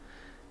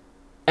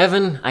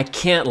Evan, I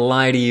can't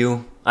lie to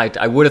you.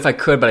 I would if I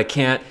could, but I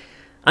can't.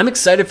 I'm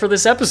excited for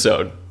this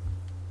episode.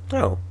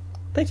 Oh,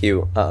 thank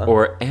you.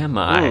 Or am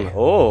I?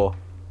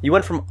 You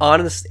went from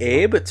Honest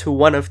Abe to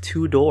one of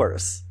two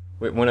doors.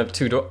 Wait, one of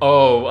two doors?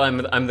 Oh,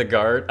 I'm the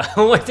guard.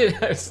 What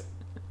did I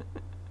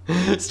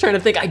was trying to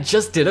think. I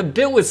just did a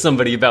bit with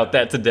somebody about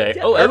that today.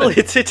 Yeah,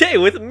 earlier today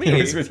with me. It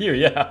was with you,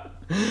 yeah.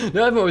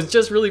 No, it was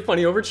just really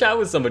funny over chat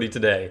with somebody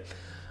today.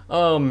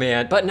 Oh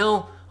man, but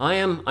no, I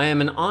am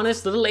an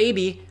honest little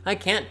Abe. I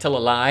can't tell a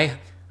lie.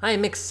 I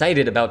am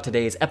excited about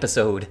today's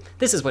episode.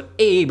 This is what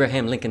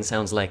Abraham Lincoln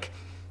sounds like.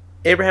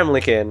 Abraham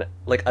Lincoln,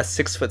 like a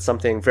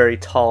 6-foot-something, very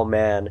tall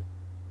man,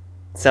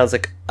 sounds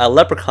like a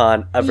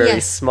leprechaun, a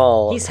very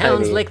small. He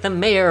sounds tiny... like the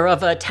mayor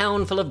of a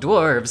town full of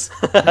dwarves.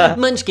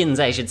 Munchkins,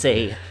 I should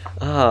say.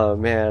 Oh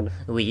man,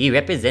 we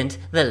represent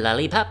the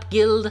Lollipop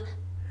Guild.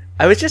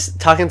 I was just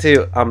talking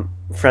to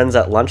friends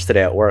at lunch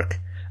today at work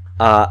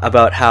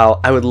about how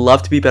I would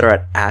love to be better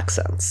at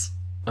accents.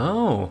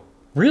 Oh.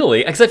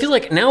 Really? Because I feel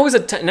like now is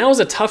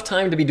a tough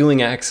time to be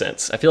doing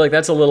accents. I feel like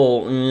that's a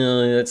little...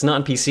 it's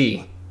not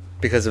PC.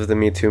 Because of the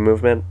Me Too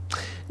movement?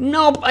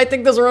 Nope, I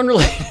think those are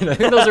unrelated. I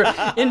think those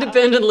are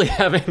independently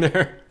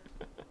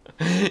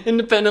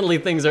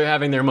things are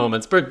having their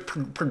moments, but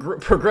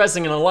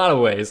progressing in a lot of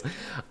ways.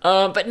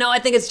 But no, I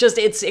think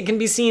it can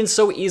be seen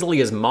so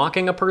easily as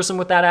mocking a person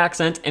with that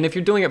accent, and if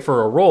you're doing it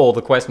for a role,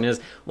 the question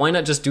is, why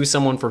not just do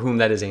someone for whom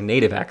that is a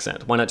native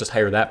accent? Why not just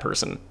hire that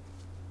person?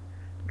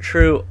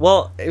 True.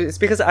 Well, it's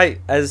because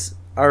as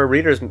our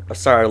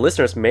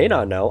listeners may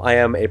not know, I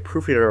am a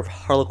proofreader of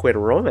Harlequin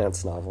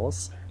romance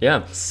novels.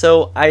 Yeah.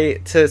 So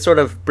to sort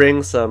of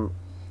add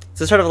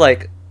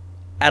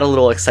a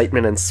little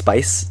excitement and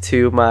spice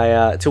to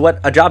my to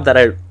a job that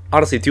I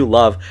honestly do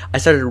love, I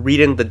started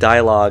reading the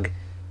dialogue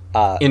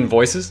in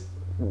voices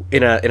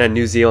in a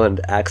New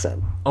Zealand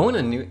accent. Oh, in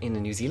a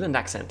New Zealand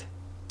accent.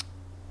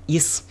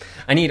 Yes.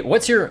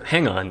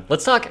 Hang on.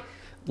 Let's talk,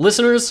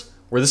 listeners.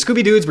 We're the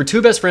Scooby Dudes. We're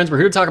two best friends. We're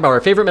here to talk about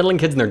our favorite meddling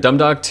kids and their dumb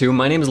dog too.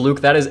 My name is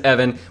Luke. That is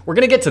Evan. We're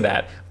going to get to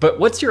that.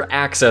 But what's your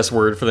access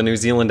word for the New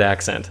Zealand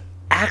accent?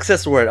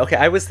 Access word. Okay,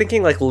 I was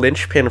thinking like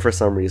linchpin for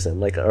some reason,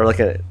 like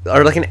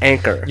an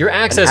anchor. Your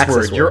access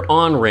word, your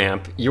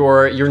on-ramp,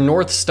 your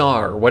North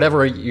Star,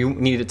 whatever you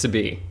need it to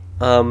be.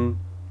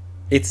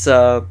 It's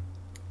Flight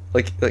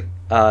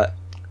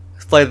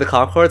of the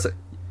Conchords.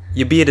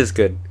 You be it is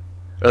good,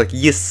 or like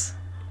yes.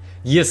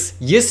 Yes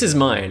is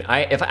mine.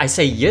 If I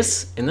say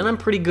yes, and then I'm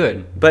pretty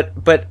good. But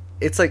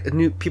it's like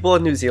people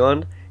in New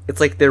Zealand. It's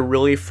like they're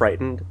really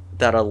frightened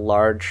that a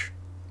large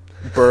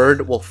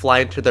bird will fly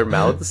into their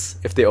mouths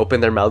if they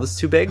open their mouths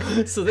too big.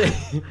 So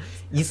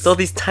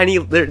these tiny.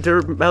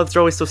 Their mouths are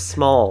always so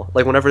small.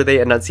 Like whenever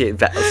they enunciate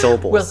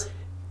syllables. Well,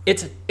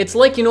 it's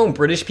like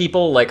British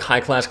people like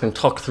high class can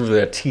talk through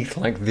their teeth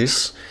like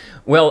this.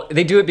 Well,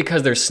 they do it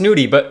because they're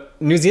snooty, but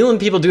New Zealand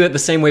people do it the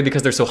same way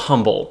because they're so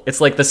humble. It's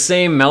like the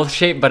same mouth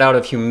shape, but out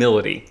of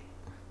humility.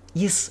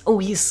 Yes. Oh,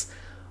 yes.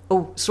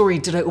 Oh, sorry.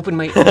 Did I open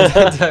my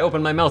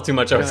mouth too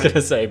much? I was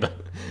gonna say, but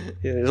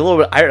yeah, there's a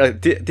little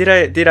bit. Did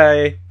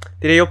I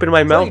open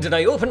my mouth? Sorry, did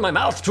I open my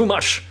mouth too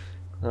much,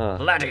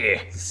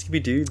 laddie?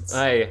 Scooby Dudes.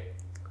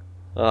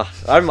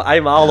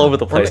 I'm all over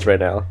the place right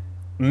now.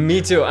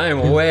 Me too. I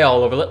am way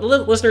all over.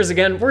 Listeners,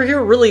 again, we're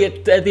here really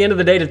at the end of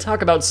the day to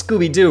talk about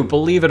Scooby-Doo,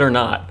 believe it or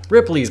not.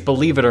 Ripley's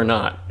Believe It or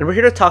Not. And we're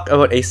here to talk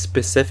about a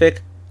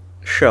specific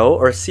show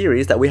or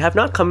series that we have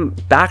not come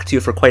back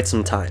to for quite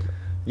some time.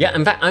 Yeah,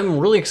 in fact, I'm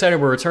really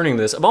excited we're returning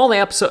to this. Of all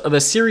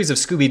the series of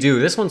Scooby-Doo,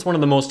 this one's one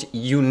of the most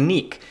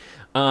unique.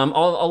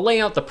 I'll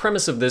lay out the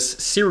premise of this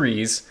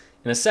series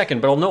in a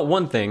second, but I'll note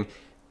one thing.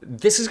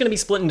 This is going to be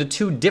split into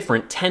two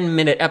different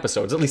 10-minute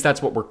episodes. At least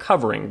that's what we're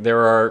covering.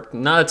 There are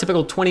not a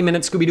typical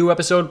 20-minute Scooby-Doo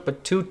episode,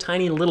 but two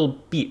tiny little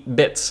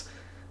bits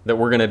that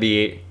we're going to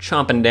be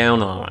chomping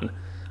down on.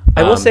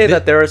 I will say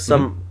that there are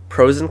some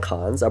pros and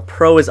cons. A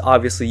pro is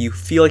obviously you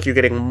feel like you're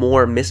getting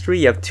more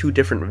mystery. You have two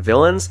different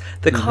villains.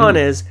 The con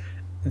is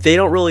they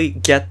don't really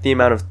get the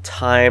amount of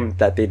time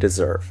that they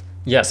deserve.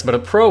 Yes, but a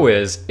pro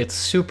is it's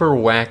super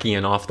wacky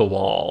and off the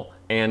wall.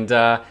 And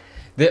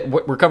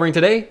what we're covering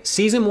today,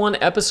 Season 1,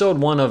 Episode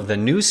 1 of the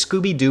new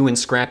Scooby-Doo and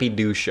Scrappy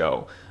Doo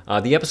show.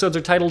 The episodes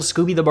are titled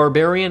Scooby the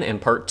Barbarian and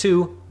Part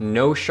 2,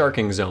 No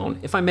Sharking Zone.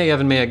 If I may,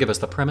 Evan, may I give us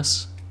the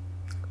premise?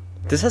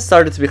 This has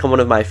started to become one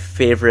of my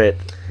favorite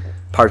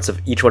parts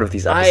of each one of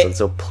these episodes,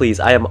 so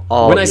please, I am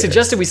all When I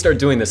suggested we start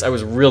doing this, I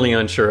was really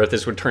unsure if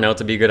this would turn out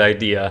to be a good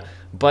idea,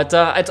 but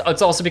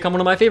it's also become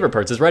one of my favorite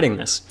parts, is writing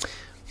this.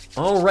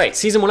 All right,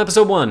 Season 1,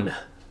 Episode 1.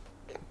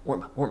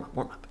 Warm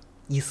up.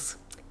 Yes.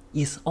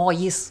 Oh,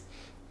 yes.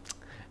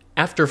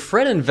 After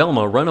Fred and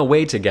Velma run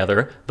away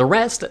together, the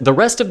rest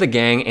of the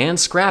gang and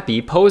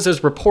Scrappy pose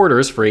as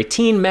reporters for a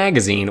teen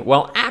magazine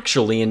while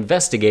actually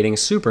investigating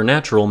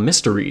supernatural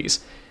mysteries.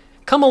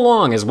 Come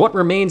along as what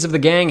remains of the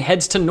gang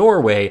heads to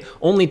Norway,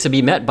 only to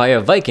be met by a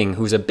Viking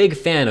who's a big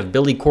fan of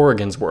Billy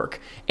Corrigan's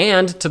work,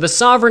 and to the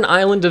sovereign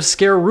island of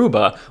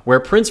Scareruba, where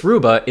Prince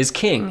Ruba is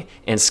king,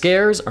 and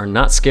scares are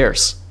not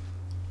scarce.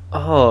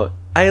 Oh,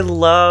 I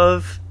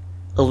love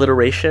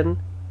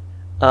alliteration.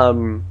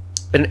 In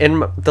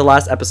the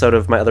last episode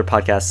of my other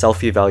podcast,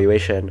 Selfie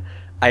Evaluation,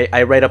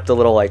 I write up the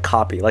little like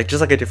copy, like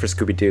just like I did for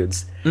Scooby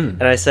Dudes,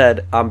 and I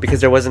said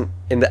because there wasn't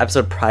in the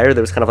episode prior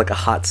there was kind of like a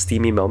hot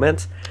steamy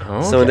moment.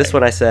 Okay. So in this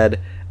one I said,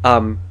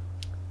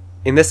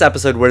 in this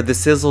episode where the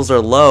sizzles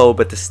are low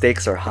but the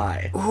stakes are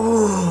high.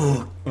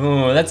 Ooh,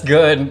 that's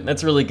good.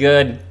 That's really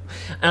good.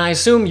 And I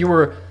assume you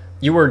were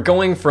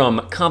going from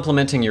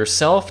complimenting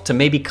yourself to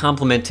maybe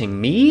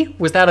complimenting me?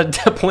 Was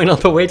that a point on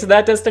the way to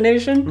that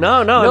destination?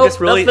 No, Nope, I'm just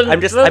really,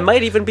 nothing. I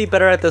might even be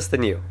better at this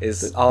than you.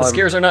 Is all The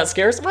scares are not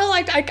scarce? Well,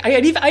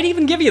 I'd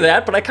even give you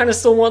that, but I kind of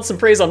still want some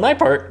praise on my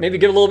part. Maybe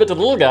give a little bit to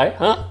the little guy.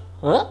 Huh?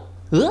 Oh,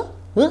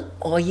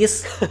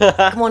 yes.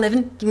 Come on,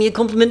 Evan. Give me a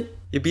compliment.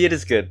 Your beard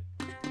is good.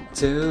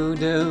 Two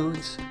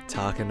dudes.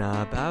 Talking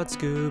about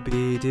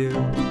Scooby Doo,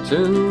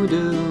 Two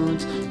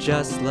dudes.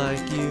 just like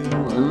you.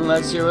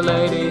 Unless you're a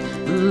lady,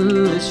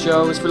 this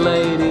show is for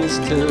ladies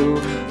too.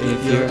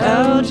 If you're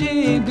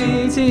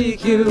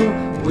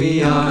LGBTQ,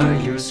 we are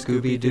your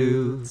Scooby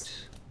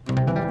Dudes.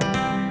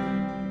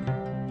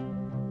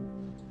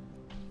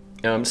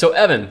 So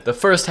Evan, the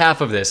first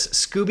half of this,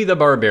 Scooby the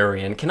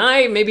Barbarian, can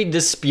I maybe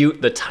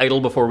dispute the title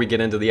before we get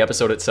into the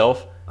episode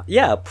itself?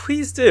 Yeah,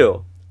 please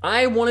do.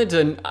 I wanted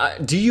to,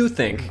 do you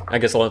think, I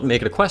guess I'll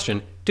make it a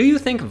question, do you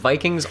think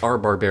Vikings are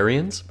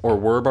barbarians, or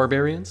were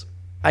barbarians?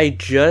 I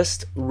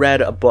just read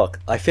a book.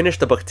 I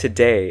finished a book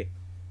today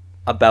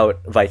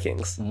about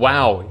Vikings.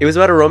 Wow. It was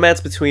about a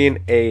romance between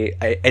a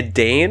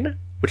Dane,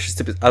 which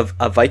is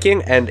a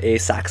Viking, and a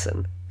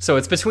Saxon. So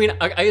it's between,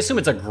 I assume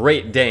it's a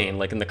Great Dane,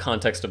 like in the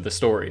context of the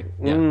story.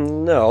 Yeah.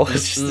 No,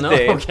 it's just a No,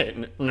 Dane.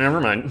 okay, never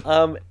mind.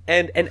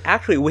 And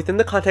actually, within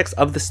the context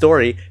of the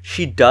story,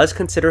 she does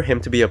consider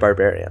him to be a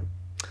barbarian.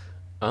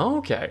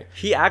 Okay.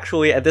 He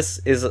actually, and this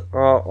is, I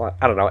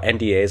don't know,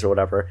 NDAs or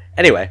whatever.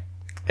 Anyway,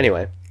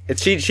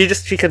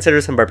 she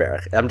considers him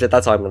barbaric.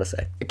 That's all I'm gonna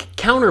say.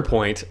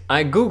 Counterpoint,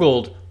 I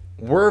googled,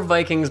 were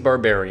Vikings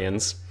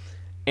barbarians?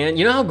 And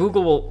you know how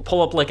Google will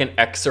pull up like an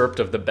excerpt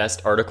of the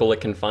best article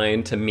it can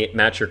find to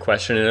match your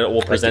question, and it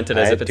will present it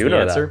as if it's the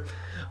answer?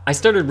 I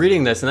started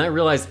reading this and I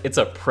realized it's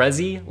a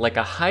Prezi, like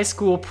a high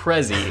school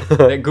Prezi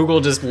that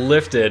Google just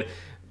lifted,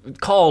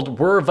 called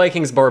 "Were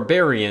Vikings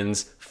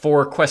Barbarians?"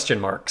 for question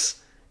marks.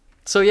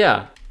 So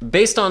yeah,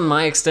 based on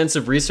my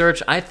extensive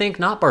research, I think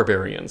not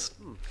barbarians.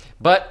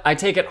 But I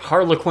take it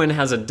Harlequin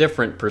has a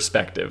different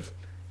perspective.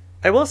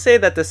 I will say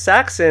that the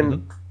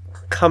Saxon,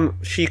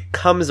 she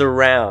comes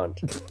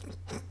around.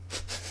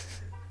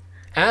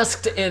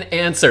 Asked and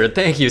answered.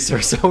 Thank you,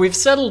 sir. So we've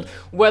settled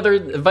whether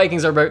the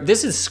Vikings are...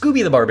 This is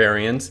Scooby the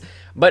Barbarians,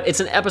 but it's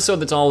an episode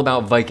that's all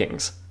about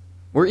Vikings.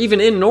 We're even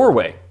in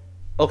Norway.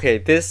 Okay,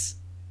 this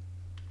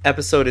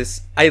episode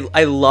is...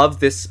 I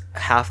love this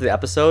half of the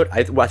episode.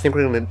 I think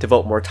we're going to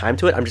devote more time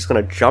to it. I'm just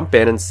going to jump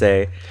in and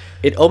say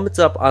it opens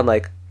up on,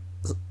 like,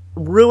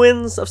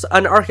 ruins of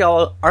an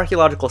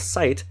archaeological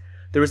site.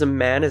 There was a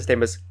man, his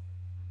name is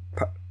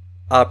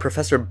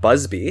Professor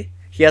Busby.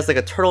 He has like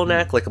a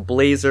turtleneck, like a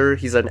blazer.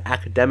 He's an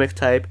academic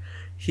type.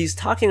 He's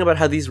talking about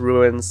how these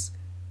ruins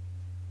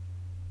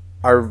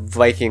are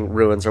Viking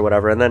ruins or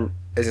whatever. And then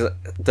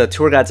the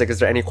tour guide's like, is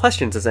there any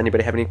questions? Does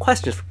anybody have any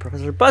questions for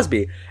Professor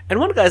Busby? And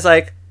one guy's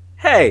like,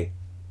 hey,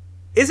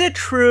 is it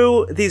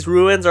true these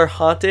ruins are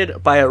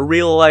haunted by a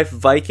real life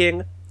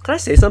Viking? Can I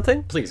say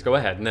something? Please, go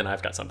ahead, and then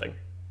I've got something.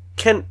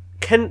 Can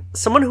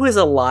someone who is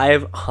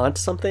alive haunt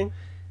something?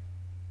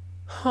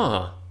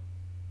 Huh.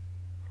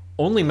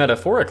 Only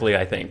metaphorically,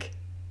 I think.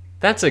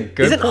 That's a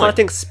good Isn't point.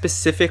 haunting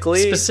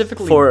specifically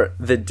for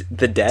the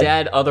dead?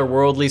 Dead,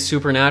 otherworldly,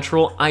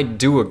 supernatural? I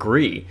do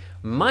agree.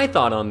 My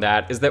thought on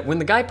that is that when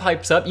the guy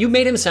pipes up, you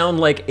made him sound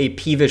like a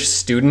peevish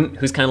student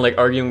who's kind of like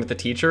arguing with the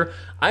teacher.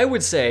 I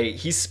would say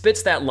he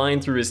spits that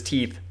line through his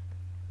teeth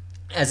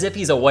as if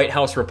he's a White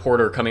House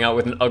reporter coming out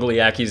with an ugly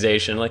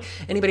accusation. Like,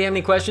 anybody have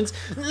any questions?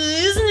 Isn't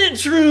it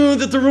true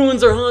that the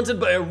ruins are haunted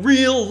by a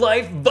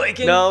real-life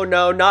Viking? No,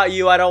 not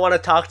you. I don't want to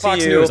talk to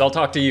Fox you. News, I'll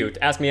talk to you.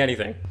 Ask me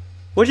anything.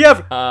 What'd you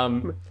have?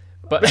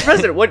 But Mr.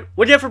 President, what'd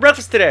you have for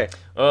breakfast today?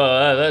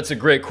 That's a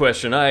great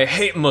question. I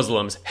hate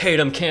Muslims. Hate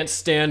them, can't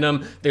stand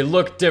them. They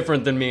look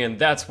different than me, and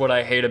that's what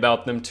I hate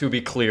about them, to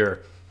be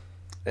clear.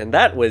 And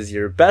that was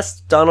your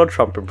best Donald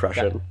Trump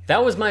impression.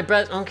 That was my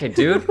best. Okay,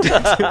 dude.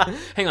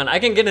 Hang on, I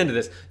can get into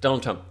this.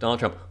 Donald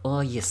Trump. Oh,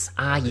 yes.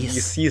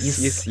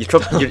 Yes.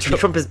 Your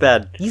Trump is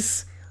bad.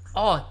 Yes.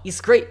 Oh,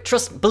 it's great.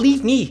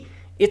 Believe me.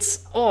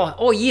 It's,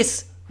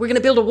 yes. We're going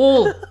to build a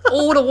wall.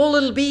 Oh, what a wall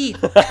it'll be.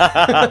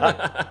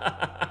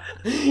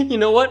 You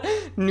know what?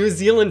 New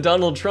Zealand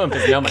Donald Trump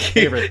is now my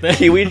favorite thing.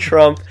 Kiwi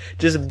Trump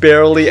just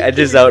barely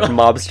edges out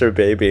Mobster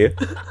Baby.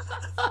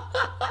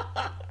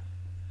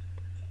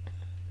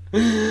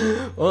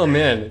 Oh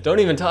man, don't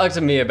even talk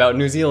to me about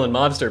New Zealand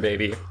Mobster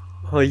Baby.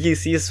 Oh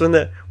yes, when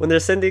they're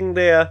sending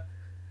the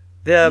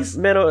yes.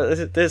 men,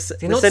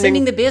 they're not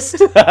sending the best.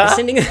 They're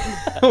sending.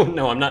 Oh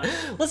no, I'm not.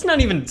 Let's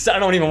not even. I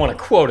don't even want to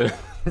quote it.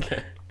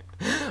 Okay.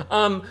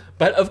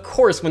 But of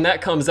course, when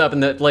that comes up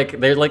and that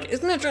they're like,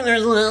 isn't that true?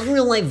 There's a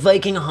real life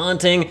Viking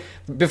haunting.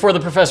 Before the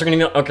professor can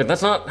even, okay,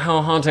 that's not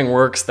how haunting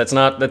works.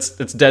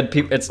 It's dead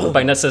people. It's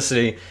by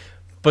necessity.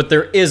 But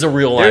there is a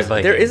real life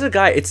Viking. There is a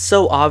guy. It's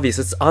so obvious.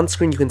 It's on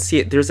screen. You can see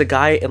it. There's a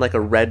guy in like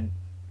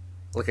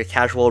a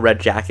casual red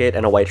jacket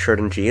and a white shirt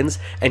and jeans,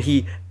 and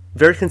he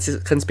very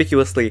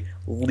conspicuously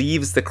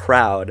leaves the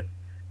crowd.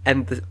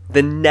 And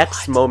the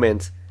next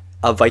moment,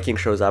 a Viking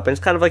shows up, and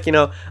it's kind of like,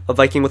 a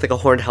Viking with like a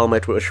horned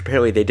helmet, which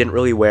apparently they didn't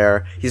really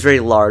wear. He's very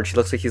large. He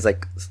looks like he's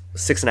like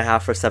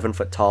 6.5 or 7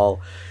 foot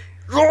tall.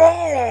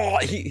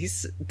 He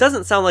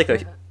doesn't sound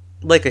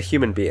like a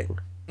human being.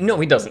 No,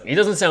 he doesn't. He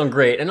doesn't sound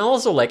great. And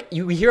also, like,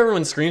 you hear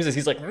everyone screams as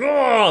he's like,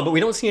 but we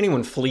don't see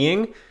anyone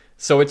fleeing.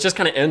 So it just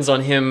kind of ends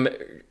on him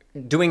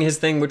doing his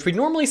thing, which we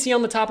normally see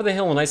on the top of the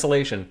hill in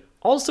isolation.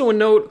 Also a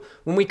note,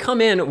 when we come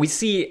in, we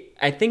see,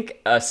 I think,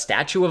 a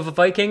statue of a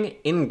Viking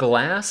in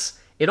glass.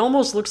 It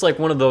almost looks like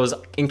one of those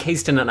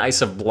encased in an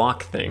ice of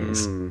block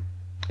things. In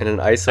an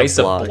ice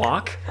of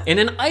block? In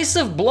an ice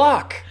of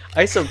block!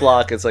 Ice of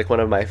Block is like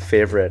one of my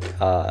favorite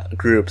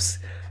groups.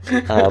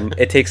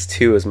 It Takes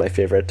Two is my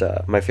favorite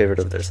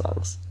of their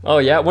songs. Oh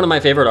yeah, one of my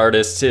favorite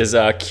artists is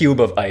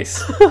Cube of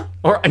Ice.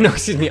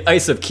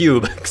 Ice of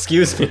Cube.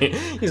 Excuse me.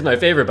 He's my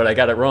favorite, but I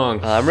got it wrong.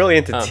 I'm really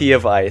into Tea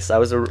of Ice. I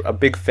was a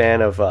big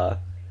fan of...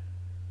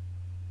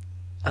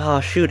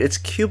 it's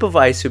Cube of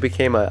Ice who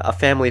became a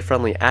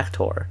family-friendly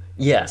actor.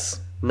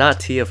 Yes. Not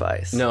Tea of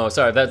Ice. No,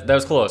 sorry, that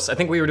was close. I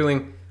think we were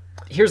doing...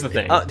 Here's the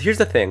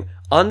thing.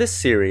 On this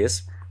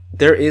series,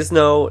 there is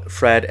no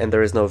Fred and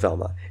there is no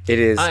Velma. It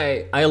is...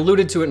 I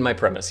alluded to it in my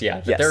premise,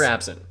 yeah, that they're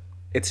absent.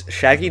 It's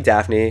Shaggy,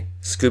 Daphne,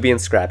 Scooby,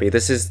 and Scrappy.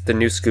 This is the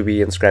new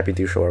Scooby and Scrappy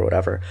Doo show or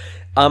whatever.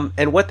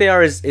 And what they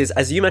are is,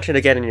 as you mentioned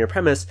again in your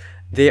premise,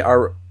 they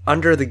are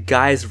under the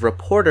guise of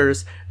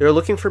reporters. They're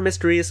looking for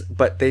mysteries,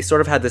 but they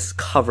sort of had this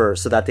cover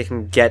so that they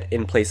can get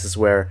in places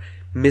where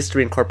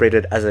Mystery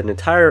Incorporated as an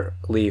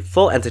entirely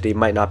full entity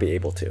might not be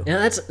able to.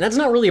 Yeah, that's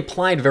not really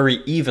applied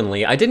very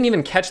evenly. I didn't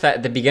even catch that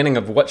at the beginning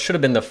of what should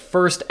have been the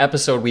first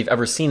episode we've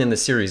ever seen in the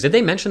series. Did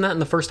they mention that in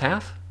the first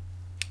half?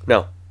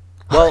 No.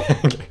 Well,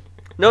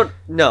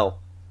 no.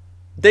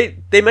 They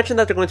mentioned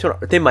that they're going to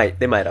they might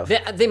have.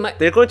 They might.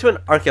 They're going to an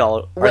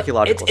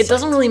archaeological It site.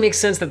 doesn't really make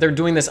sense that they're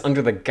doing this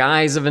under the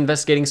guise of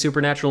investigating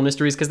supernatural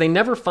mysteries, because they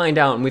never find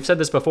out, and we've said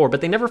this before,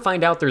 but they never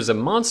find out there's a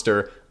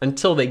monster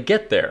until they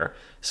get there.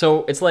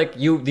 So it's like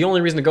the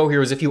only reason to go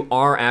here is if you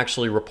are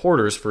actually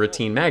reporters for a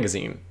teen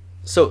magazine.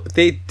 So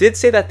they did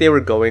say that they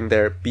were going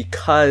there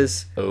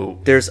because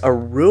there's a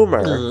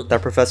rumor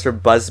that Professor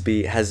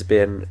Busby has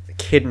been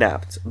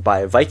kidnapped by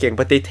a Viking,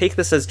 but they take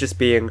this as just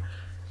being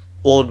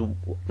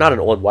not an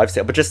old wives'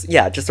 tale, but just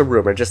a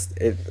rumor.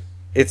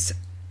 It's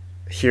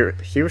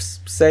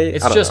hearsay.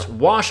 It's just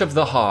wash of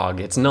the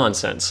hog. It's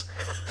nonsense.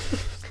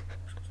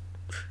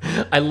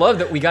 I love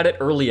that we got it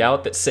early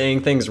out that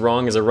saying things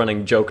wrong is a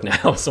running joke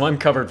now, so I'm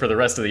covered for the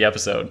rest of the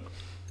episode.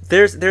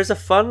 There's a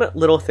fun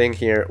little thing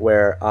here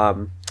where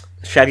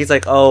Shaggy's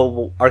like,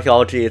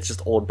 archaeology, it's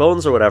just old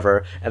bones or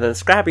whatever, and then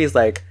Scrappy's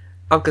like,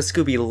 Uncle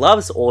Scooby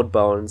loves old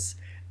bones,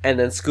 and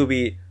then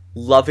Scooby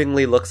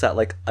lovingly looks at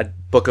like a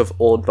book of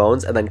old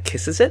bones and then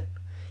kisses it.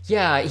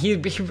 Yeah,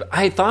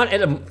 I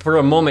thought for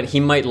a moment he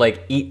might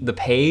like eat the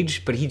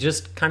page, but he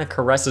just kind of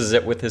caresses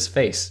it with his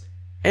face.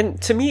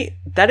 And to me,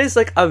 that is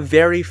like a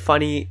very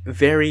funny,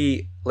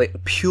 very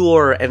like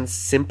pure and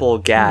simple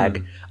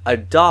gag. A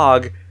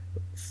dog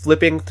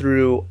flipping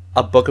through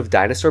a book of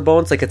dinosaur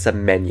bones like it's a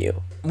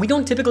menu. We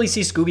don't typically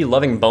see Scooby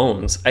loving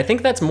bones. I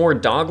think that's more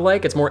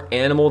dog-like, it's more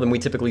animal than we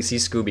typically see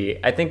Scooby.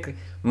 I think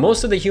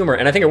most of the humor,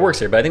 and I think it works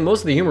here, but I think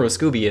most of the humor with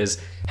Scooby is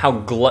how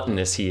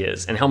gluttonous he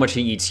is and how much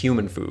he eats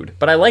human food.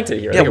 But I liked it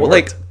here. I think it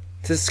worked.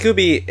 To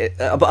Scooby,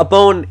 a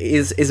bone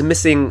is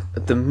missing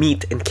the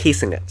meat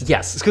encasing it.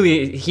 Yes,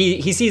 Scooby,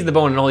 he sees the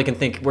bone and all he can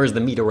think, where's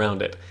the meat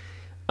around it?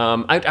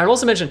 I'd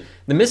also mention,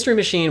 the Mystery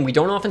Machine, we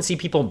don't often see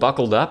people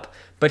buckled up,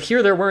 but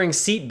here they're wearing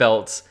seat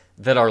belts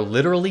that are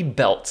literally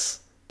belts.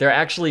 They're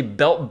actually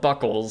belt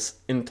buckles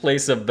in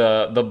place of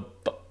the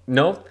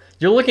no?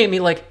 You're looking at me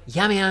like,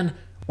 yeah, man,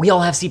 we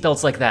all have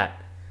seatbelts like that.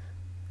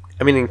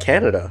 I mean, in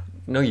Canada.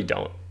 No, you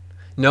don't.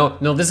 No,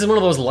 this is one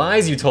of those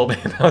lies you told me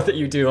about that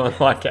you do on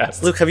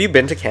podcasts. Luke, have you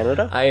been to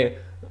Canada?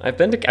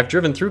 I've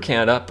driven through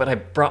Canada, but I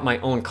brought my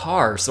own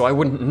car, so I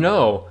wouldn't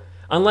know.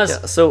 Unless...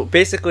 Yeah, so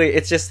basically,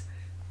 it's just...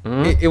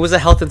 It was a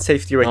health and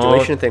safety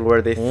regulation thing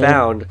where they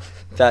found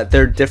that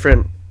there are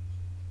different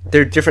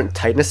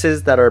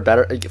tightnesses that are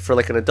better for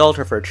like an adult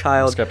or for a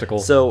child. Skeptical.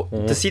 So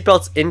the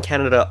seatbelts in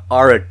Canada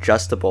are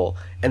adjustable,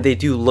 and they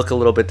do look a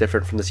little bit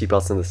different from the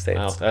seatbelts in the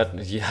States. Wow,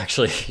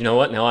 actually, you know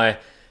what?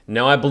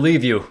 Now I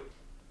believe you.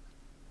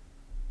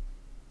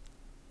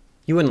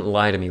 You wouldn't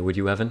lie to me, would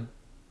you, Evan?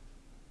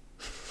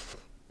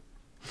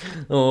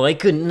 I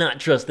could not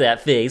trust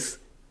that face.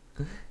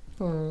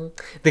 The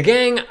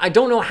gang, I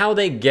don't know how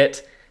they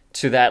get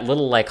to that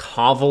little like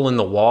hovel in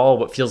the wall,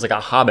 what feels like a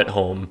hobbit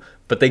home,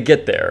 but they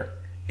get there.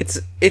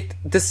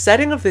 The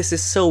setting of this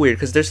is so weird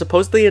because they're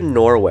supposedly in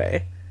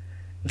Norway,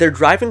 they're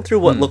driving through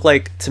what look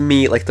like, to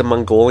me, like the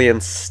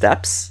Mongolian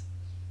steppes.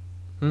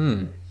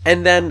 And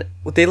then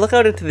they look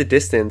out into the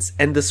distance,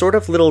 and the sort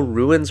of little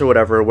ruins or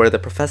whatever where the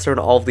professor and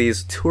all of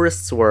these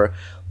tourists were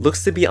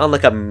looks to be on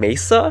like a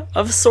mesa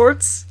of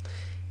sorts.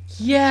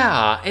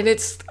 Yeah, and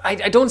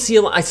I don't see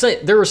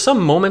there were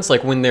some moments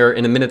like when they're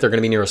in a minute they're going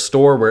to be near a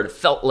store where it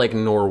felt like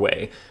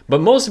Norway,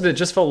 but most of it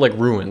just felt like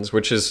ruins,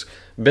 which has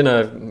been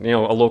a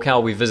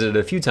locale we visited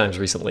a few times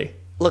recently.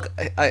 Look,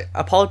 I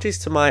apologies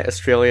to our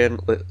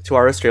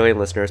Australian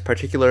listeners,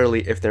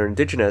 particularly if they're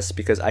Indigenous,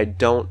 because I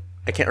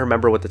can't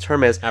remember what the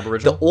term is.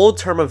 Aboriginal? The old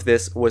term of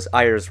this was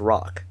Ayers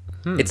Rock.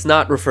 It's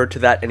not referred to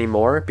that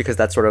anymore because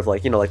that's sort of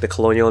like, like the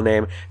colonial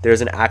name.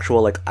 There's an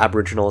actual like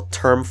Aboriginal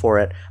term for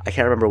it. I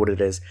can't remember what it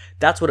is.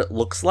 That's what it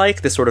looks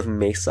like, this sort of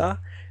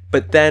mesa.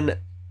 But then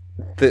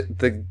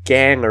the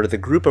gang or the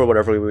group or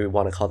whatever we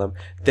want to call them,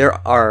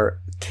 there are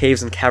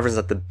caves and caverns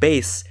at the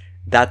base.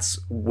 That's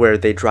where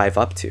they drive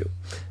up to.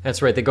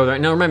 That's right. They go there.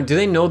 Now remember, do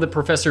they know that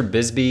Professor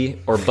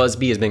Busby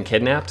has been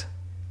kidnapped?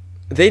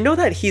 They know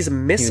that he's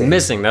missing. He's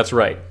missing, that's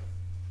right.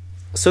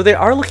 So they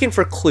are looking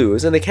for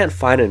clues, and they can't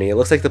find any. It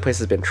looks like the place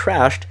has been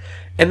trashed.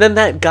 And then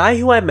that guy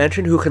who I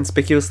mentioned who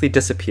conspicuously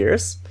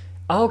disappears.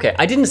 Oh, okay.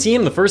 I didn't see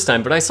him the first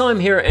time, but I saw him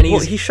here, and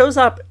he shows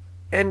up,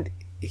 and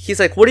he's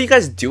like, what are you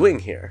guys doing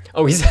here?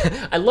 Oh,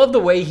 I love the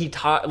way he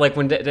taught, like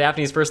when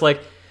Daphne's first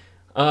like,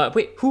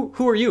 wait,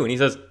 who are you? And he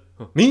says,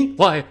 me?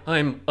 Why,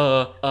 I'm,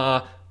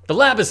 the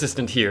lab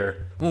assistant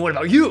here. Well, what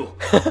about you?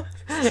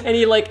 And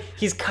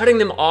he's cutting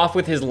them off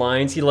with his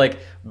lines. He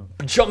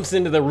jumps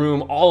into the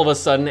room all of a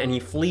sudden and he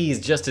flees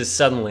just as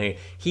suddenly.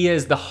 He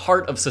is the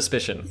heart of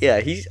suspicion.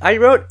 Yeah, I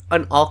wrote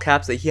on all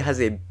caps that he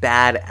has a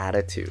bad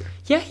attitude.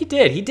 Yeah, he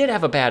did. He did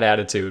have a bad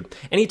attitude.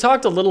 And he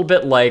talked a little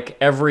bit like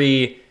a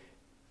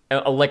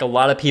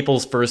lot of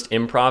people's first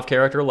improv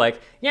character, like,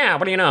 yeah,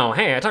 what do you know?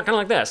 Hey, I talk kind of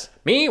like this.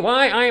 Me?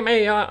 Why, I'm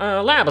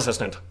a lab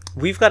assistant.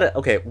 We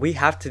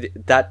have to,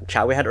 that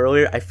chat we had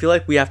earlier, I feel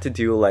like we have to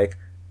do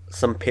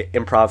some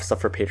improv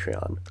stuff for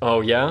Patreon. Oh,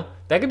 yeah?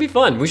 That could be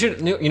fun. We should,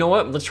 you know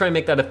what? Let's try and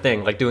make that a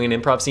thing, like doing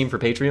an improv scene for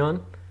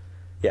Patreon.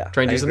 Yeah,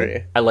 try and do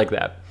something. I like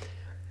that.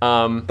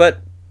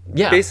 But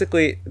yeah,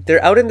 basically,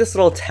 they're out in this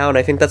little town.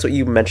 I think that's what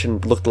you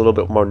mentioned looked a little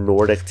bit more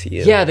Nordic to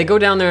you. Yeah, they go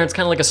down there. It's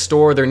kind of like a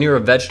store. They're near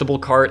a vegetable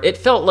cart. It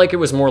felt like it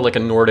was more like a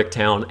Nordic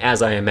town,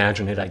 as I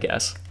imagine it, I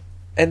guess.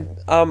 And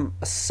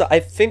so I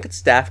think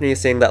it's Daphne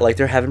saying that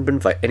there haven't been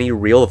any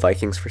real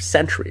Vikings for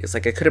centuries.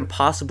 It couldn't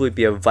possibly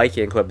be a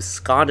Viking who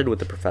absconded with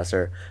the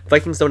professor.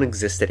 Vikings don't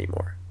exist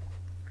anymore.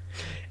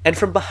 And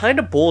from behind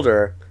a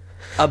boulder,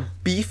 a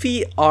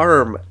beefy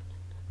arm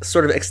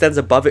sort of extends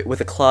above it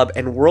with a club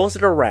and whirls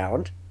it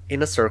around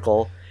in a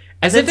circle.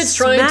 As if it's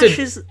trying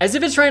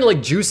to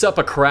juice up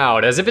a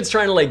crowd, as if it's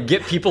trying to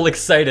get people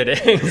excited. Like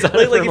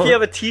if you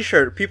have a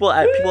T-shirt, people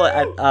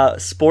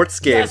at sports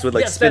games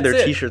would spin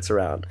their T-shirts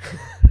around.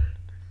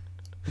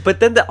 But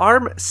then the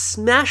arm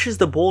smashes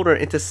the boulder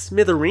into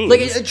smithereens.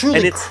 It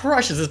truly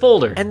crushes this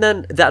boulder. And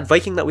then that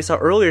Viking that we saw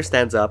earlier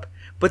stands up,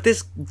 but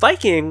this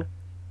Viking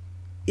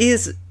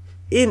is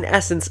in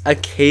essence a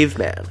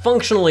caveman.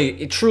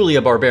 Functionally, truly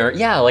a barbarian.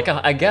 Yeah,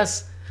 I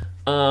guess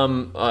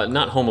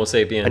not Homo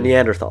sapien. A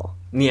Neanderthal.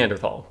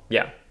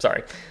 Yeah,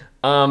 sorry.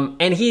 And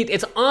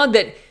it's odd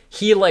that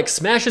he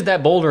smashes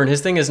that boulder and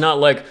his thing is not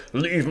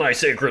leave my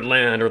sacred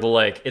land or the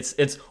like.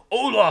 It's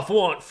Olaf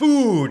want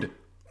food.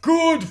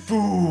 Good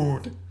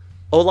food.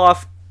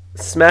 Olaf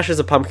smashes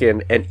a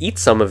pumpkin and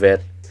eats some of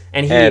it.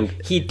 And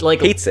he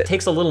hates it.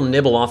 Takes a little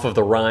nibble off of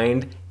the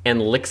rind and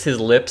licks his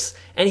lips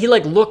and he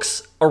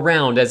looks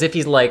around as if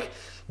he's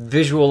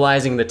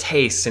visualizing the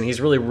taste, and he's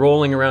really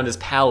rolling around his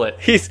palate.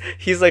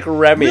 He's like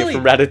Remy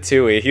from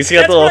Ratatouille. He's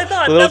got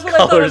little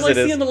colors in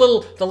his. Seeing the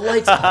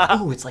lights.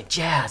 Ooh, it's like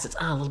jazz. It's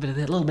a little bit of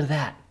that, a little bit of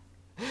that.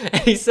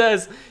 And he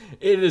says,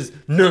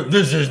 "No,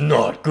 this is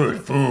not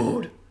good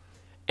food."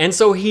 And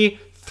so he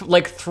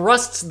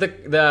thrusts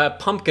the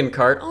pumpkin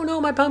cart. Oh no,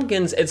 my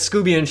pumpkins! It's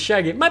Scooby and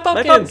Shaggy. My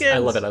pumpkins! I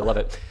love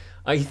it.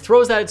 He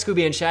throws that at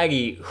Scooby and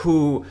Shaggy,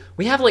 who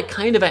we have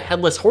kind of a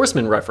Headless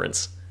Horseman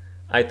reference.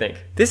 I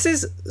think. This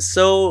is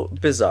so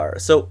bizarre.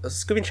 So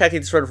Scooby and Shaggy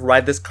sort of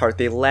ride this cart.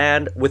 They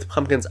land with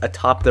pumpkins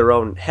atop their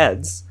own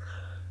heads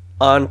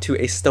onto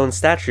a stone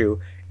statue.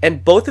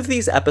 And both of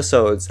these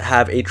episodes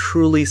have a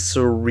truly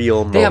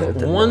surreal moment. They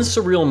have one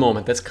surreal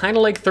moment that's kind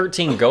of like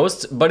 13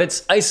 Ghosts, but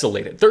it's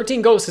isolated.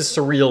 13 Ghosts is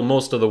surreal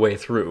most of the way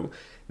through.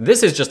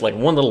 This is just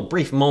one little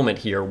brief moment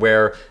here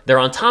where they're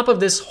on top of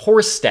this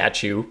horse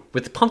statue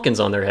with pumpkins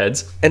on their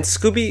heads. And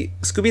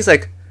Scooby's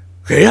like,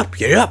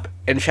 get up.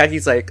 And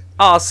Shaggy's like,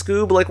 aw,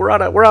 Scoob, we're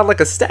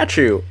on a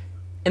statue.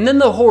 And then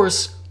the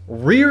horse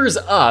rears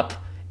up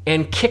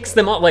and kicks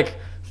them off,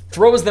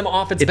 throws them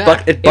off its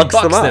back. It bucks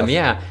them off.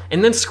 Yeah.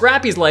 And then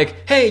Scrappy's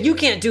like, hey, you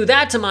can't do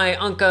that to my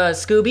Unca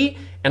Scooby.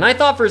 And I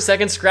thought for a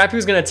second Scrappy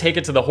was going to take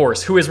it to the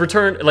horse, who is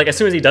returned, as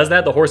soon as he does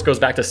that, the horse goes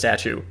back to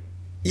statue.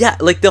 Yeah,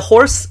 the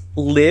horse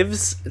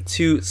lives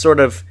to sort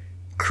of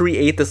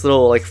create this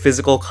little,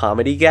 physical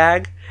comedy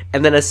gag.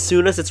 And then as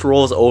soon as it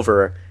rolls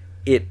over,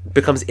 it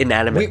becomes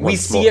inanimate. We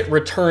see it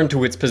return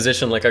to its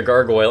position like a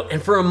gargoyle,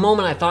 and for a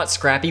moment I thought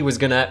Scrappy we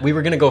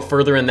were gonna go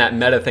further in that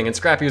meta thing, and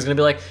Scrappy was gonna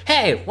be like,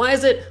 "Hey, why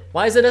is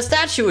it a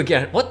statue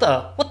again? What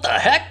the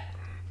heck?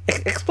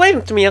 Explain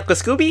it to me, Uncle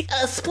Scooby."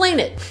 Explain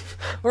it,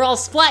 or I'll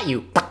splat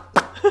you.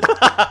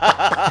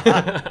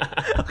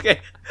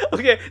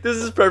 Okay, this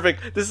is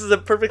perfect. This is a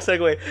perfect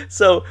segue.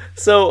 So,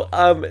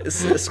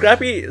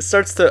 Scrappy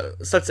starts to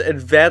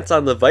advance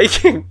on the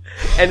Viking,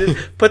 and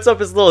it puts up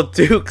his little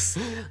dukes.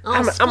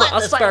 I'll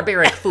splat this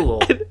barbaric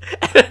fool.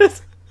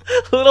 and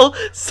little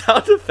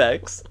sound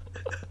effects.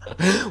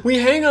 We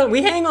hang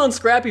on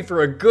Scrappy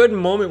for a good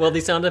moment while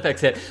these sound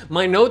effects hit.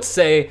 My notes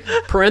say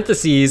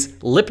parentheses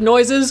lip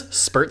noises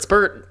spurt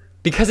spurt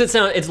because it's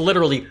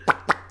literally.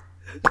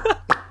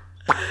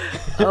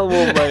 Oh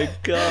my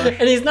god!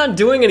 And he's not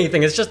doing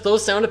anything. It's just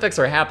those sound effects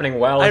are happening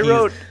while I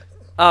wrote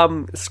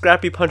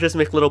Scrappy punches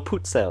make little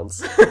poot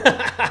sounds.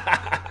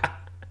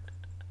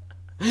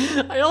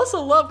 I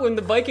also love when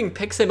the Viking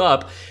picks him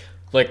up,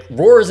 like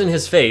roars in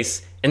his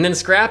face, and then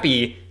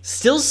Scrappy,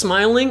 still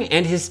smiling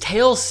and his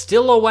tail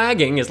still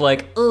a-wagging, is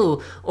like,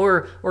 "Oh,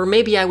 or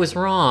maybe I was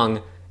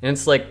wrong." And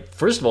it's like,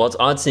 first of all, it's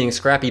odd seeing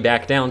Scrappy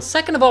back down.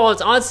 Second of all,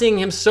 it's odd seeing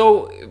him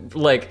so,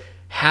 like,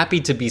 happy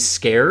to be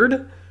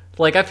scared.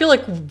 Like, I feel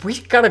like we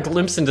got a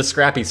glimpse into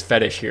Scrappy's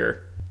fetish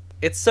here.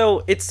 It's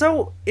so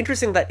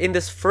interesting that in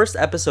this first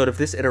episode of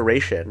this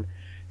iteration,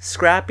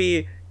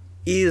 Scrappy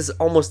is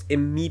almost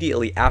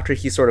immediately after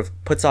he sort of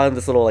puts on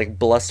this little like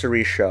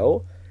blustery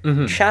show,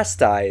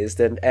 chastised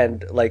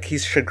and like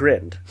he's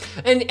chagrined.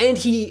 And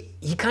he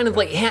kind of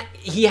like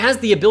he has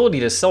the ability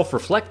to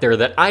self-reflect there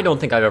that I don't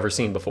think I've ever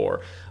seen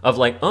before. Of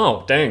like,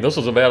 oh dang, this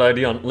was a bad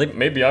idea.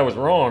 Maybe I was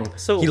wrong.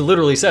 So he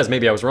literally says,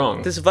 maybe I was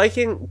wrong. This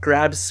Viking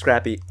grabs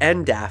Scrappy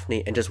and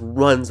Daphne and just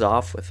runs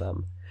off with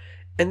them.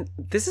 And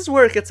this is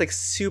where it gets like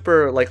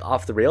super like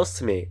off the rails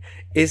to me.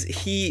 Is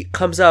he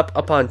comes up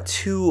upon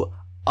two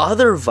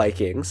other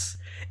Vikings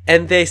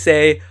and they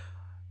say,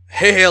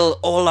 "Hail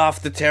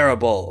Olaf the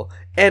Terrible."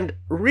 And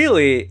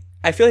really,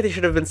 I feel like they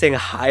should have been saying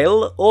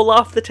Heil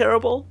Olaf the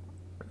Terrible.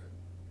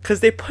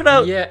 Because they put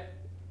out... Yeah.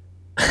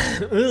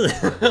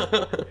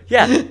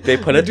 Yeah, they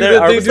put it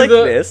their arms like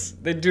this.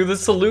 They do the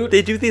salute.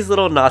 They do these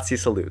little Nazi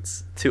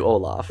salutes to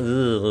Olaf.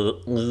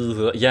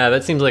 Yeah,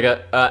 that seems like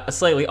a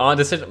slightly odd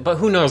decision, but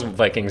who knows what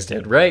Vikings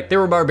did, right? They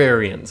were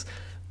barbarians.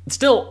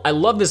 Still, I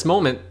love this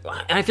moment,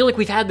 and I feel like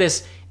we've had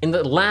this in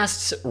the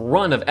last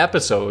run of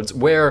episodes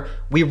where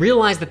we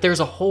realize that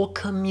there's a whole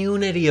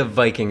community of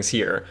Vikings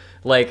here.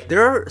 Like,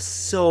 there are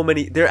so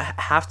many. There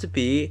have to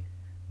be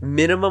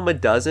minimum a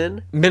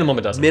dozen. Minimum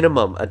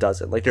a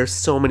dozen. Like, there's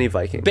so many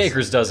Vikings.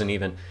 Baker's dozen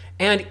even.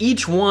 And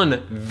each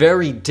one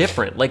very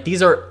different. Like,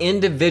 these are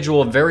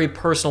individual, very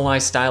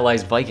personalized,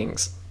 stylized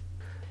Vikings.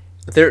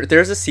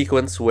 There's a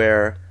sequence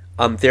where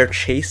they're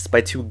chased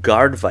by two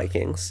guard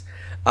Vikings.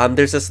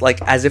 There's this,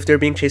 like, as if they're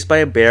being chased by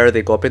a bear,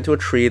 they go up into a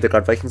tree, the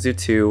guard Vikings do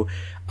too.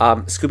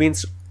 Scooby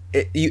and...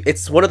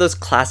 It's one of those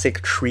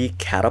classic tree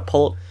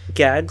catapult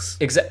gags.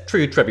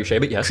 Tree trebuchet,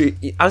 but yes.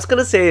 I was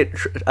gonna say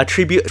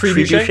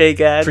trebuchet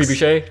gags.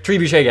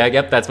 Trebuchet gag.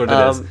 Yep, that's what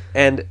it is.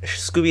 And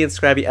Scooby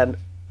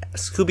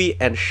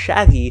and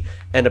Shaggy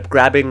end up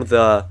grabbing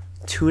the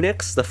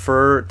tunics, the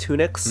fur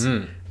tunics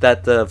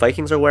that the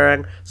Vikings are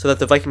wearing, so that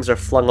the Vikings are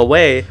flung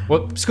away.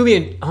 Well,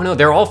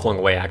 they're all flung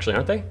away actually,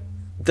 aren't they?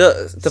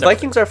 The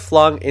Vikings are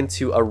flung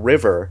into a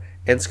river,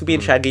 and Scooby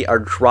and Shaggy are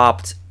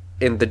dropped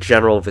in the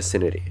general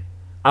vicinity.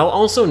 I'll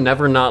also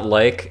never not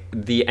like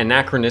the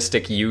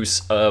anachronistic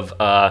use of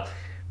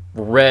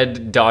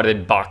red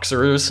dotted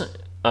boxers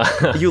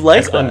you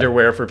like as that?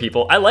 Underwear for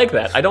people. I like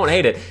that. I don't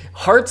hate it.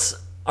 Hearts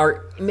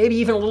are maybe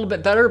even a little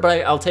bit better,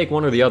 but I'll take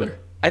one or the other.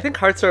 I think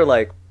hearts are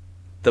like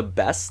the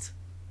best.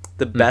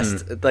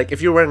 Like if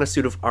you're wearing a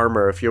suit of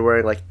armor, if you're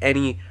wearing like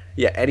any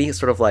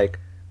sort of like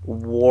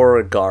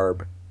war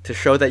garb to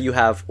show that you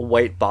have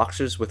white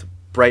boxers with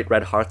bright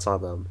red hearts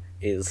on them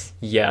is...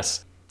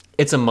 Yes,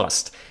 it's a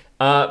must.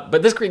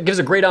 But this gives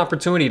a great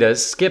opportunity to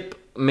skip,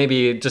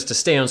 maybe just to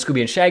stay on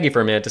Scooby and Shaggy for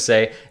a minute, to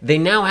say they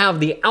now have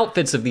the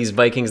outfits of these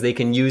Vikings they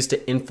can use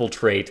to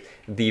infiltrate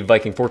the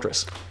Viking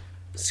fortress.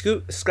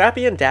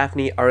 Scrappy and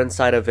Daphne are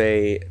inside of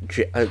a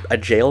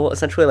jail,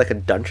 essentially like a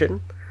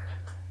dungeon.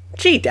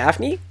 Gee,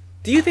 Daphne,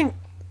 do you think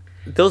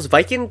those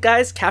Viking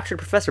guys captured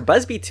Professor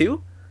Busby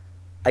too?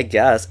 I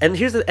guess. And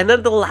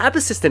then the lab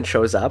assistant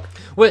shows up.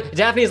 Well,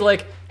 Daphne's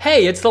like,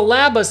 "Hey, it's the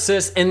lab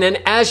assist," and then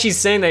as she's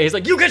saying that, he's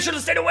like, "You guys should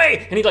have stayed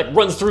away!" And he like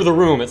runs through the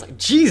room. It's like,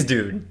 geez,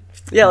 dude.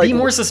 Yeah, like, be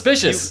more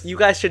suspicious. You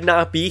guys should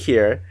not be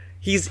here.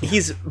 He's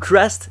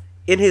dressed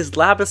in his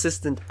lab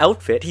assistant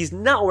outfit. He's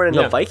not wearing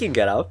a Viking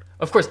getup.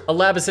 Of course, a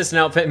lab assistant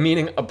outfit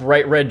meaning a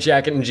bright red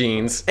jacket and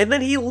jeans. And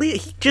then he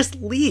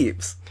just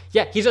leaves.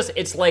 Yeah,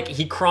 it's like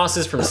he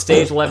crosses from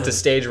stage left to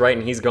stage right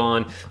and he's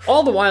gone.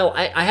 All the while,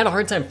 I had a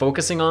hard time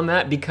focusing on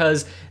that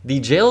because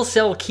the jail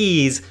cell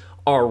keys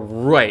are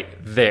right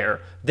there.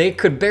 They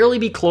could barely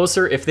be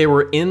closer if they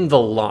were in the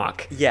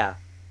lock. Yeah,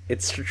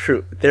 it's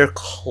true. They're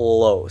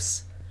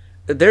close.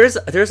 There's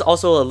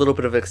also a little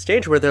bit of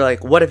exchange where they're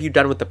like, "What have you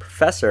done with the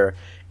professor?"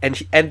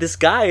 and this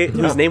guy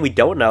whose name we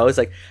don't know is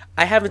like,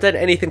 I haven't done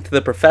anything to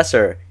the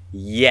professor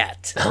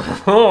yet.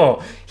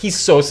 Oh, he's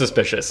so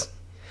suspicious.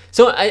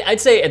 So I'd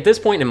say at this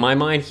point in my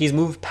mind, he's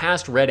moved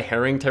past red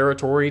herring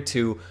territory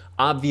to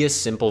obvious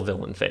simple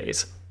villain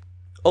phase.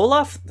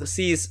 Olaf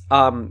sees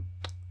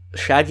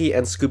Shaggy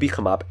and Scooby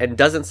come up and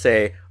doesn't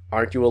say,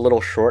 aren't you a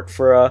little short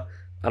for a,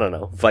 I don't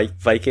know,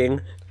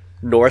 Viking,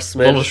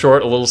 Norseman? A little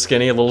short, a little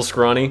skinny, a little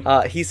scrawny.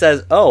 He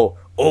says, oh,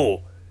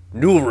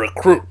 new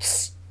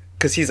recruits.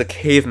 Because he's a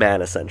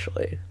caveman,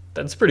 essentially.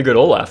 That's pretty good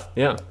Olaf,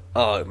 yeah.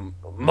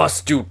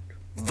 Must do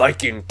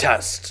Viking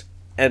test.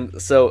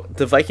 And so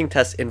the Viking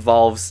test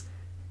involves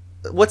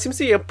what seems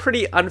to be a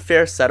pretty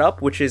unfair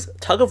setup, which is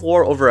tug of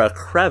war over a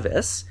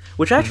crevice,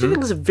 which I actually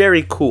think is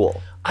very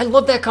cool. I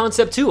love that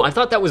concept too. I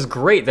thought that was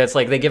great. That's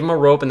like they give them a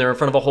rope and they're in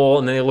front of a hole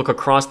and then they look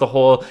across the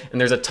hole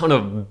and there's a ton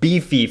of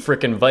beefy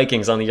frickin'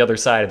 Vikings on the other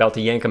side about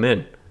to yank them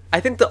in. I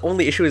think the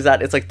only issue is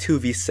that it's like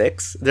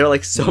 2v6. There are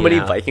like so many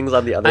Vikings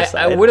on the other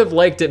side. I would have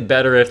liked it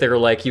better if they were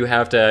like, you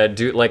have to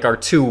do like our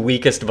 2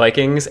 weakest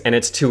Vikings and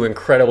it's 2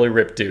 incredibly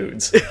ripped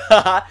dudes.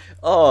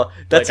 Oh,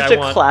 that's like, such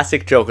a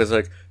classic joke. It's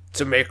like,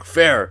 to make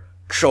fair,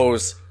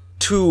 chose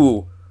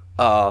 2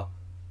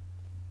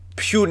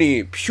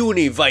 puny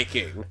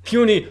Viking.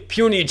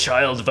 Puny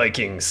child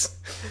Vikings.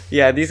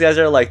 Yeah, these guys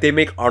are like, they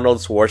make Arnold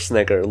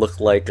Schwarzenegger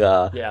look like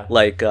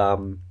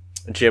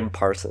Jim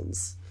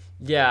Parsons.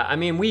 Yeah, I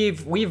mean,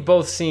 we've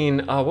both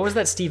seen, what was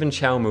that Stephen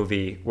Chow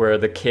movie where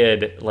the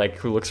kid, like,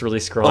 who looks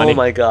really scrawny? Oh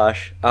my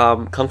gosh.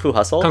 Kung Fu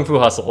Hustle? Kung Fu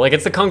Hustle. Like,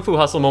 it's the Kung Fu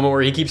Hustle moment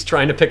where he keeps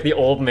trying to pick the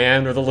old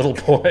man or the little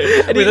boy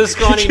with a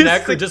scrawny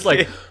neck who just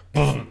like,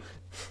 boom.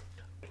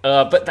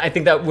 But I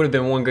think that would have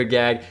been one good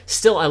gag.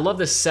 Still, I love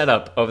the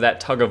setup of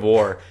that tug of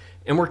war.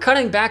 And we're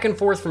cutting back and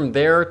forth from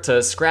there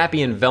to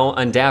Scrappy and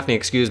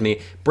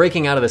Daphne,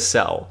 breaking out of the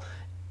cell.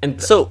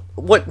 And so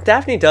what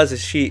Daphne does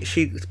is she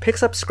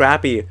picks up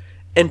Scrappy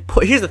and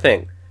here's the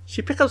thing.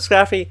 She picks up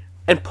Scrappy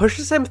and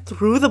pushes him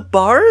through the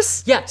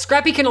bars? Yeah,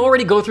 Scrappy can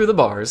already go through the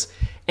bars.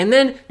 And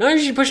then, not only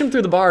does she push him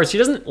through the bars, she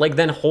doesn't, like,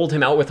 then hold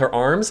him out with her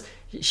arms.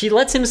 She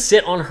lets him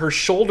sit on her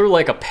shoulder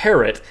like a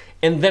parrot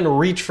and then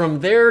reach from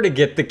there to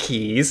get the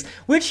keys,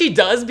 which she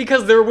does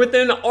because they're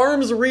within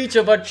arm's reach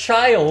of a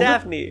child.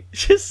 Daphne,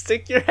 just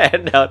stick your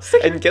hand out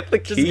and get the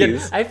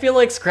keys. I feel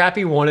like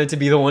Scrappy wanted to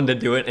be the one to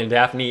do it, and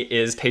Daphne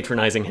is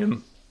patronizing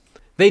him.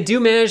 They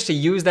do manage to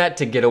use that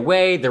to get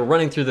away. They're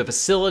running through the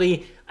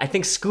facility. I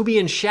think Scooby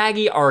and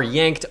Shaggy are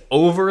yanked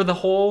over the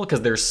hole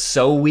because they're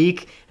so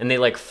weak, and they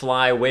like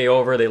fly way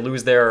over. They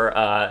lose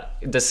their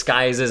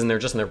disguises, and they're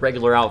just in their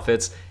regular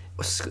outfits.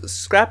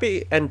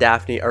 Scrappy and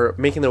Daphne are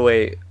making their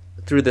way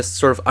through this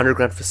sort of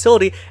underground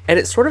facility, and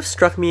it sort of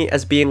struck me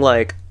as being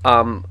like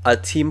a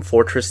Team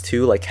Fortress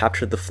 2 like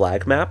captured the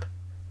flag map.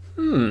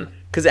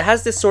 Because it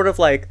has this sort of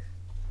like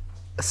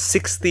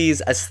 60s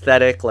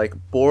aesthetic like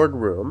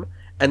boardroom.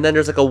 And then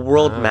there's like a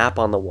world map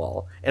on the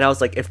wall. And I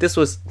was like, if this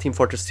was Team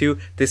Fortress 2,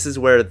 this is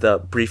where the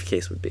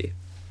briefcase would be.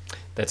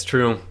 That's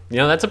true. You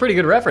know, that's a pretty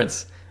good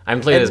reference. I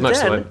haven't played it as much,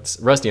 so it's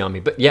rusty on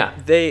me. But yeah.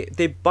 They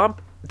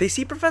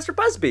see Professor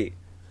Busby.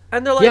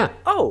 And they're like,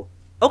 oh,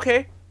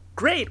 okay,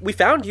 great, we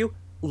found you.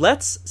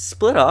 Let's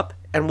split up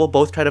and we'll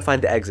both try to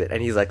find the exit.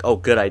 And he's like, oh,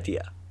 good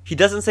idea. He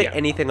doesn't say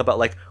anything about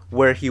like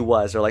where he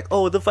was or like,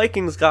 oh, the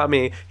Vikings got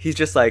me. He's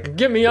just like,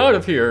 get me out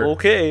of here.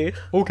 Okay.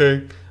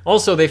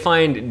 Also, they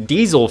find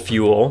diesel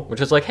fuel,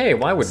 which is like, hey,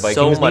 why would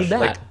Vikings need that?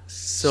 Like,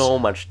 so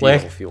much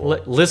diesel fuel.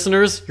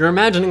 Listeners, you're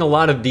imagining a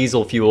lot of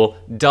diesel fuel.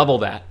 Double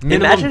that.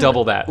 Minimum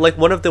double that. Like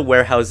one of the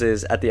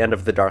warehouses at the end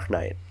of The Dark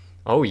Knight.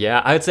 Oh,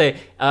 yeah. I would say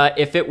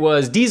if it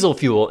was diesel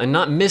fuel and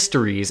not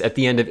mysteries at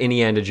the end of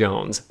Indiana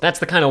Jones, that's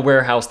the kind of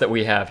warehouse that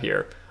we have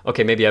here.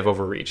 Okay, maybe I've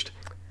overreached.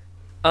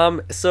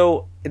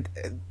 So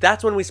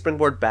that's when we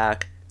springboard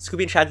back.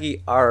 Scooby and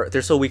Shaggy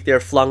they're so weak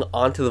they're flung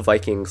onto the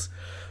Vikings.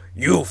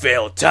 You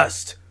failed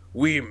test.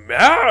 We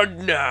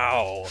mad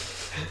now.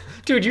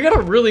 Dude, you got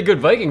a really good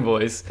Viking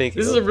voice. Thank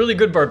you. This is a really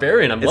good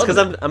barbarian. It's because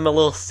I'm a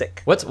little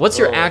sick. What's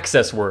your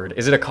access word?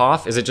 Is it a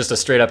cough? Is it just a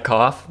straight up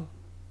cough?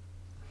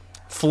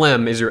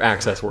 Phlegm is your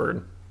access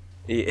word.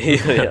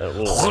 Yeah.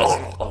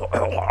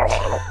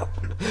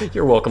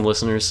 You're welcome,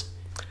 listeners.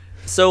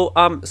 So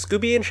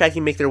Scooby and Shaggy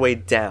make their way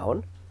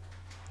down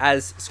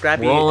as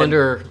Scrappy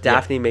and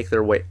Daphne make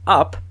their way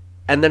up.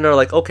 And then they're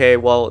like, okay,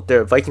 well,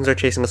 the Vikings are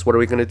chasing us. What are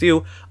we going to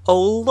do?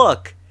 Oh,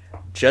 look.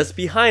 Just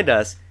behind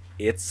us,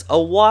 it's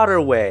a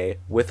waterway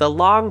with a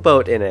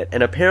longboat in it.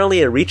 And apparently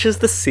it reaches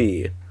the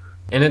sea.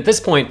 And at this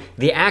point,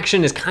 the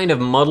action is kind of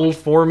muddled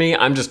for me.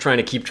 I'm just trying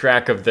to keep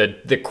track of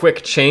the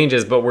quick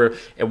changes. But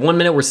at 1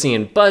 minute we're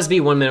seeing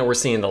Busby, 1 minute we're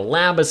seeing the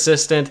lab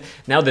assistant.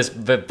 Now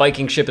the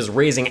Viking ship is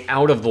raising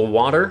out of the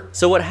water.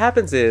 So what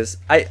happens is,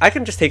 I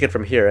can just take it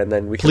from here and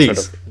then we can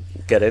sort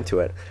of get into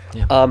it.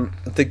 Yeah.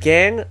 The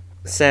gang,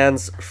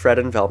 sans Fred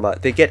and Velma,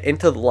 they get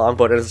into the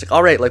longboat and it's like,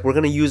 all right, like we're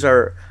going to use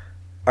our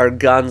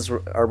guns,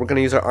 or we're going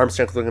to use our arm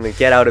strength, we're going to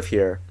get out of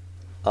here.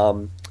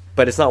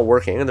 But it's not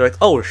working. And they're like,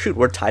 oh, shoot,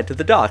 we're tied to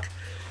the dock.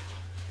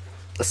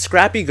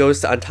 Scrappy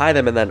goes to untie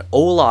them, and then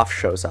Olaf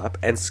shows up,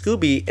 and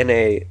Scooby, in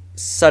a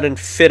sudden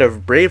fit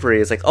of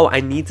bravery is like, oh,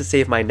 I need to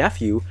save my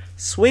nephew,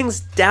 swings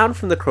down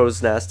from the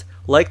crow's nest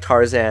like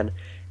Tarzan,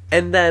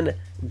 and then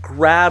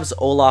grabs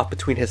Olaf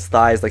between his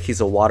thighs like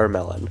he's a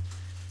watermelon.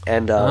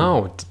 And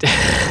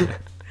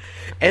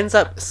ends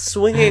up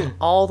swinging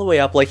all the way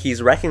up like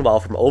he's Wrecking Ball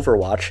from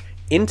Overwatch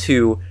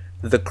into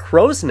the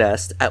crow's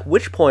nest, at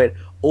which point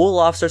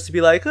Olaf starts to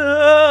be like,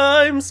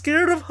 I'm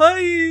scared of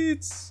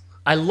heights.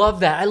 I love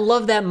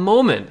that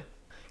moment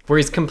where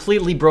he's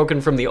completely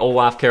broken from the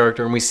Olaf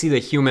character and we see the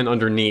human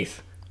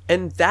underneath.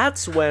 And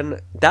that's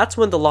when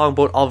the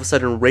longboat all of a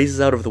sudden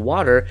raises out of the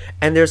water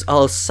and there's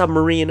a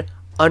submarine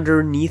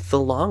underneath the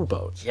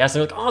longboat. Yes,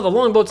 and they're like, oh, the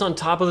longboat's on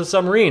top of the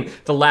submarine.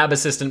 The lab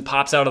assistant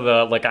pops out of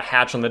the a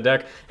hatch on the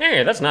deck.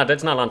 Hey, that's not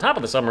on top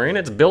of the submarine.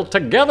 It's built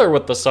together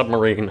with the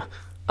submarine.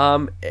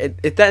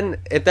 It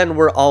then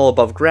we're all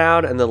above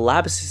ground, and the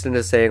lab assistant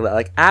is saying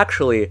that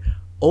actually,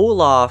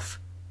 Olaf.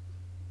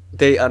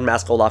 They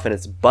unmask Olaf, and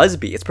it's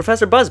Busby. It's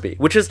Professor Busby,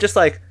 which is just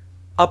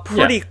a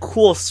pretty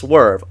cool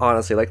swerve,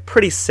 honestly,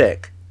 pretty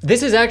sick.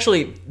 This is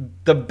actually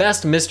the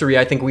best mystery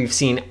I think we've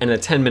seen in a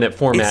 10-minute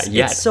format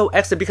yet. It's so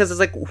excellent because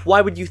it's why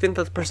would you think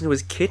that the person who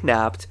was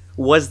kidnapped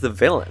was the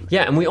villain?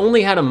 Yeah, and we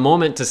only had a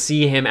moment to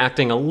see him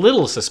acting a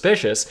little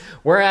suspicious,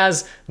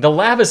 whereas the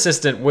lab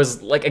assistant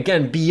was,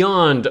 again,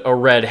 beyond a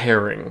red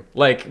herring.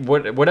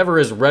 Whatever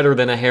is redder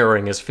than a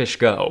herring is fish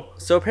go.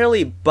 So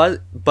apparently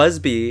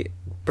Busby,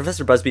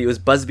 Professor Busby, was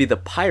Busby the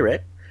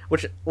pirate.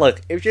 Which,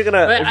 look, if you're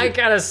gonna... I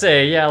gotta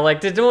say, yeah,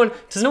 does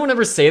no one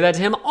ever say that to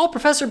him? Oh,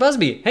 Professor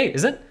Busby. Hey,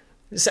 is it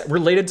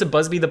related to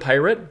Busby the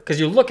pirate? Because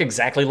you look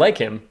exactly like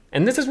him.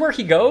 And this is where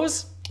he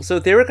goes? So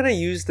they were gonna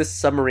use this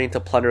submarine to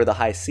plunder the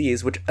high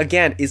seas, which,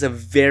 again, is a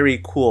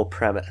very cool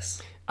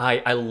premise.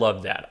 I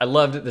love that. I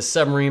loved the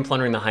submarine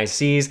plundering the high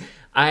seas.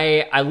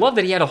 I love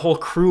that he had a whole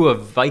crew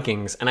of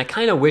Vikings, and I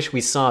kind of wish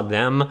we saw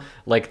them,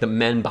 the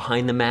men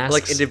behind the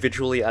masks.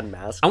 Individually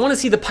unmasked. I want to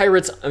see the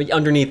pirates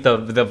underneath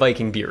the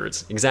Viking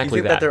beards. Exactly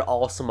you think that they're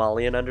all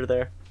Somalian under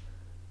there?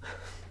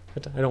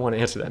 I don't want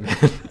to answer that,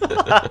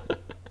 man.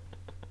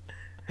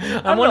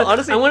 I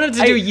wanted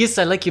to do yes,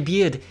 I like your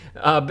beard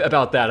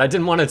about that. I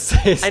didn't want to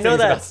say. I know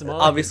that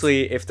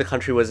obviously, if the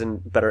country was in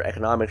better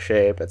economic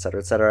shape,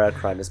 etc.,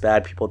 crime is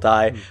bad, people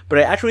die. But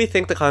I actually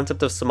think the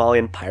concept of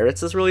Somalian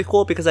pirates is really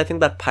cool because I think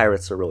that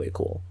pirates are really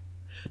cool.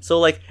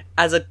 So,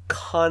 as a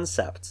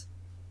concept,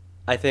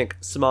 I think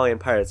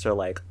Somalian pirates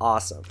are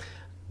awesome.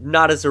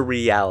 Not as a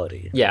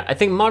reality. Yeah, I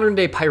think modern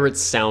day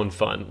pirates sound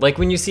fun.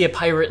 When you see a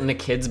pirate in a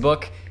kid's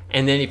book.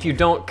 And then if you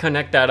don't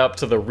connect that up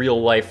to the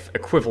real life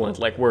equivalent,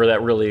 where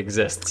that really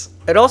exists.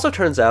 It also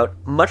turns out,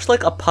 much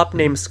like a pup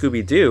named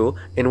Scooby Doo,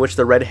 in which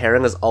the red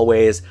herring is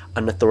always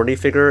an authority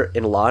figure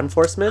in law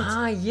enforcement.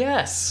 Ah,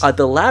 yes.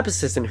 The lab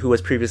assistant, who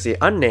was previously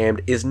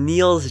unnamed, is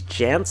Niels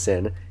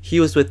Jansen. He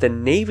was with the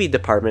Navy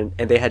Department,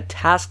 and they had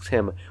tasked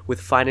him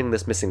with finding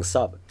this missing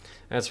sub.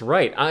 That's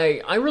right.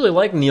 I really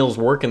like Neil's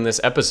work in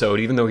this episode,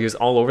 even though he was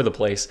all over the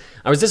place.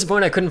 I was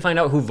disappointed I couldn't find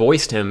out who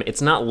voiced him.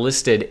 It's not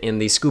listed in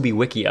the Scooby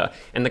Wikia,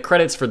 and the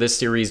credits for this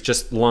series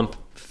just lump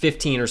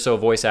 15 or so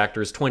voice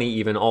actors, 20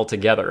 even, all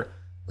together.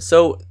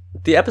 So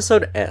the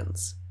episode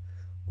ends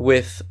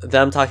with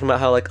them talking about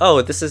how,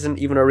 oh, this isn't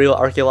even a real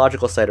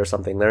archaeological site or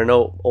something. There are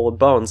no old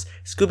bones.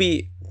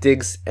 Scooby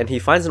digs, and he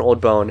finds an old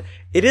bone.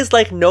 It is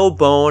like no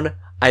bone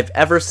I've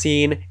ever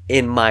seen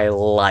in my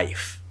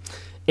life.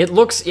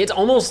 It's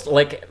almost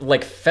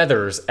like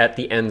feathers at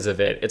the ends of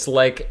it. It's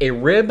like a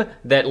rib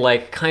that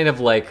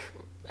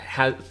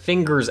has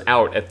fingers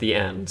out at the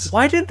ends.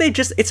 Why didn't they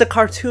just? It's a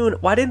cartoon.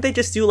 Why didn't they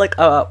just do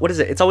what is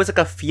it? It's always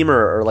a femur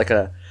or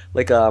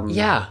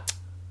Yeah.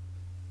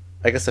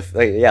 I guess a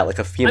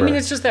femur. I mean,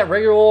 it's just that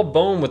regular old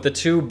bone with the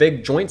two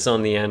big joints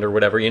on the end or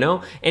whatever,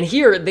 And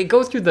here they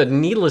go through the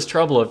needless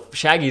trouble of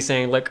Shaggy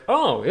saying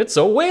oh, it's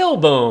a whale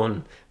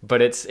bone,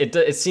 but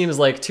it seems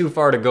too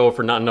far to go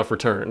for not enough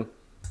return.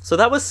 So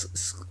that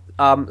was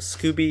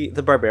Scooby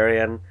the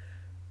Barbarian,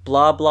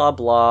 blah, blah,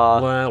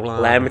 blah, blah, blah.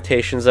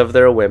 Lamentations of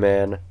their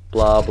women,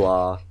 blah,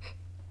 blah.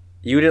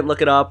 You didn't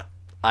look it up.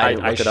 I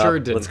didn't look it up.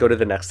 Didn't. Let's go to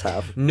the next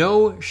half.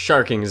 No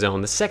sharking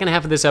zone. The second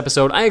half of this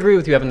episode, I agree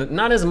with you, Evan.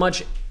 Not as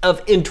much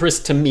of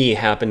interest to me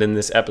happened in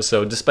this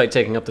episode, despite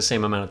taking up the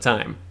same amount of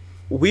time.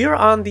 We are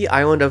on the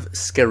island of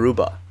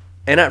Skaruba.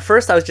 And at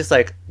first I was just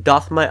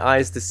doth my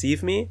eyes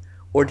deceive me?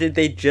 Or did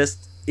they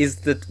just...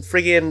 Is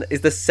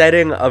the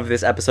setting of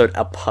this episode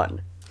a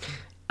pun?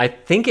 I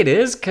think it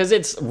is, because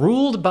it's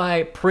ruled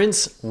by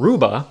Prince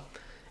Ruba,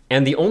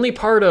 and the only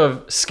part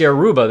of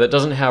Skaruba that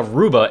doesn't have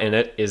Ruba in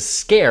it is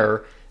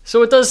scare,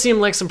 so it does seem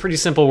like some pretty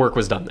simple work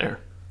was done there.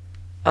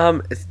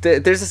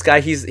 There's this guy,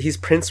 he's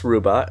Prince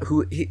Ruba,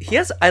 who he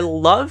has... I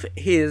love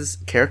his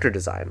character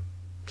design.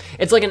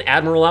 It's like an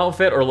admiral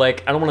outfit, or I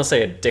don't want to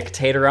say a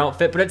dictator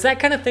outfit, but it's that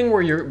kind of thing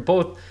where you're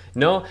both...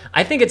 No,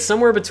 I think it's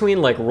somewhere between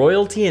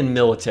royalty and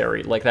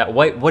military, that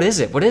white. What is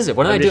it? What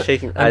am I doing?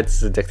 Shaking. It's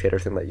the dictator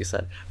thing that you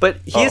said.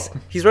 But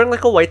he's wearing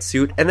a white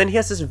suit, and then he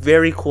has this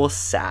very cool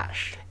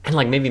sash, and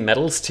maybe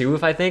medals too.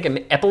 If I think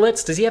and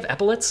epaulets. Does he have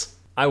epaulets?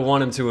 I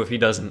want him to. If he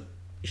doesn't,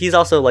 he's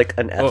also like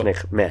an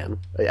ethnic man,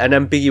 an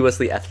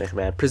ambiguously ethnic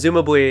man,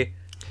 presumably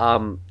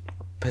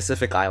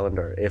Pacific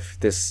Islander, if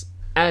this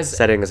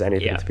setting is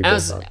anything to be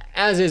based on.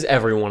 As is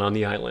everyone on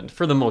the island,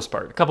 for the most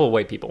part. A couple of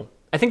white people.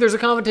 I think there's a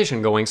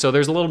competition going, so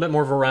there's a little bit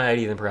more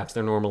variety than perhaps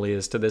there normally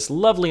is to this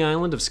lovely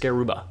island of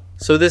Scaruba.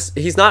 So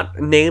he's not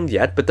named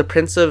yet, but the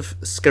Prince of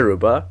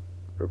Scaruba,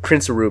 or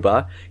Prince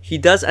Aruba, he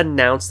does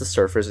announce the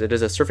surfers. It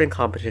is a surfing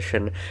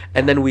competition,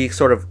 and then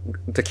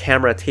the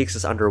camera takes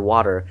us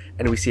underwater,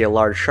 and we see a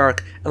large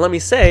shark. And let me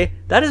say,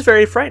 that is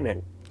very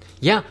frightening.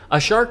 Yeah, a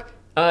shark,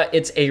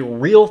 it's a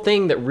real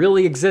thing that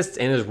really exists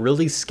and is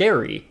really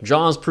scary.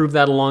 Jaws proved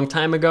that a long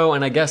time ago,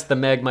 and I guess the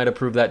Meg might have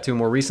proved that too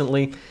more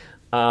recently.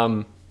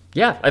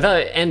 Yeah, I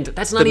thought, and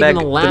that's not even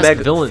the last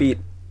villain. The Meg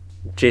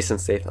feat Jason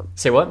Statham.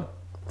 Say what?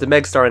 The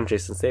Meg starring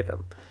Jason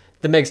Statham.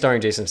 The Meg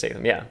starring Jason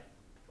Statham, yeah.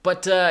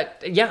 But,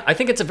 yeah, I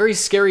think it's a very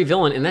scary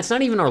villain, and that's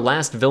not even our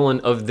last villain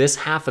of this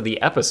half of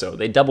the episode.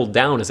 They doubled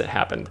down as it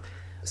happened.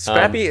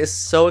 Scrappy is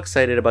so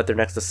excited about their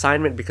next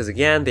assignment because,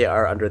 again, they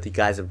are under the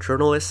guise of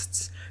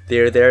journalists. They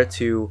are there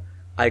to,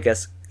 I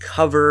guess,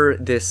 cover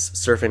this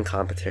surfing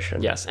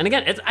competition. Yes, and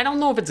again, I don't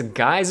know if it's a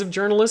guise of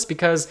journalists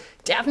because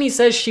Daphne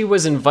says she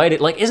was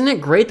invited. Like, isn't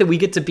it great that we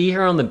get to be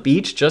here on the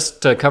beach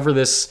just to cover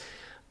this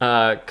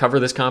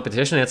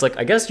competition? And it's like,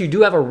 I guess you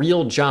do have a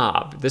real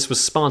job. This was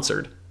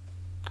sponsored.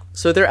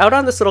 So they're out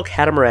on this little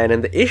catamaran,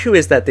 and the issue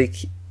is that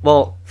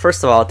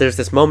first of all, there's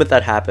this moment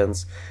that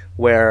happens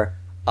where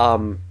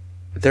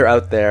they're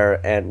out there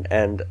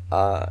and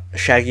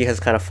Shaggy has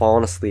kind of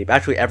fallen asleep.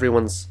 Actually,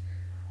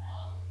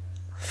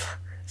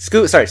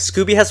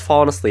 Scooby has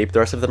fallen asleep. The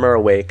rest of them are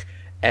awake,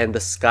 and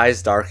the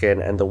skies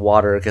darken, and the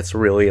water gets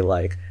really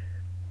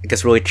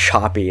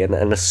choppy, and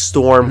a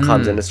storm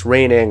comes, and it's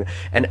raining,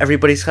 and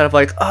everybody's kind of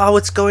like, oh,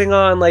 what's going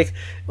on? Like,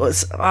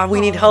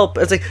 we need help.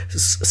 It's like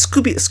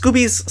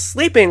Scooby's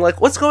sleeping. Like,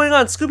 what's going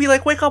on? Scooby,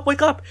 like, wake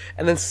up!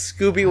 And then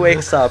Scooby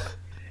wakes up,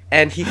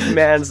 and he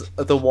commands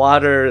the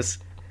waters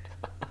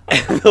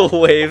and the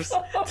waves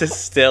to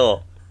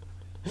still.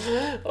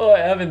 Oh,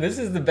 Evan, this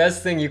is the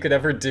best thing you could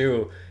ever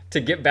do to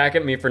get back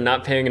at me for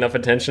not paying enough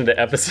attention to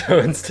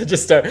episodes, to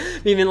just start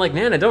being like,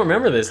 man, I don't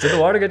remember this. Did the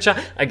water get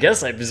shot? I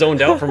guess I zoned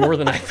out for more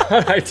than I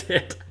thought I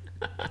did.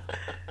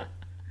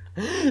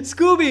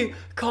 Scooby,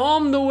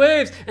 calm the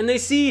waves. And they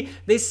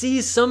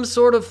see some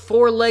sort of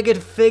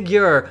four-legged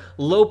figure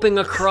loping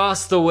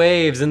across the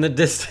waves in the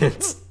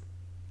distance.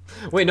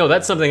 Wait, no,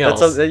 that's something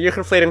else. You're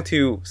conflating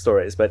two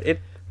stories, but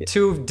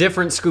two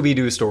different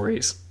Scooby-Doo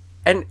stories.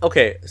 And,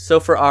 okay, so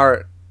for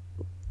our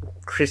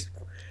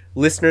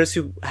listeners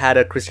who had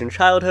a Christian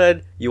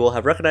childhood, you will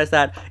have recognized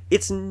that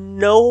it's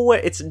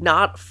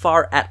not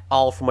far at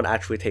all from what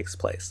actually takes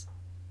place.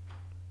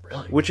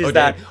 Really? Which is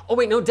that... Dang. Oh,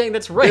 wait, no, dang,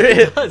 that's right.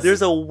 It does.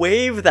 There's a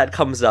wave that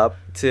comes up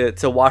to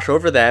wash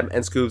over them,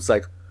 and Scoob's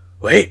like,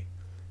 wait.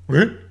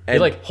 And he,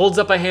 like, holds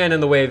up a hand,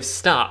 and the wave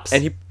stops.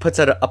 And he puts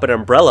up an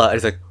umbrella, and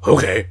he's like,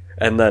 okay.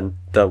 And then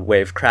the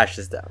wave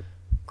crashes down.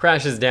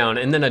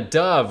 And then a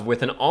dove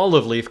with an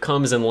olive leaf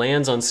comes and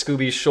lands on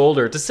Scooby's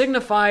shoulder to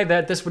signify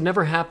that this would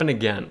never happen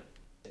again.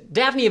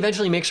 Daphne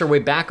eventually makes her way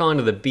back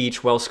onto the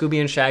beach while Scooby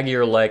and Shaggy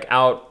are like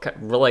out,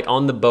 like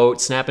on the boat,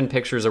 snapping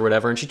pictures or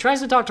whatever, and she tries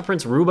to talk to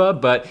Prince Ruba,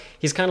 but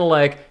he's kind of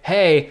like,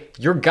 hey,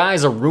 your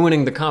guys are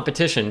ruining the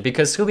competition,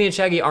 because Scooby and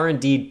Shaggy are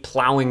indeed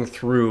plowing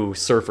through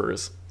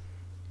surfers.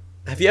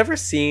 Have you ever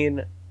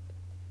seen,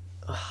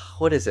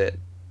 what is it?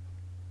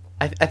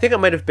 I think it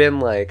might have been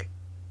like,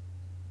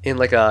 in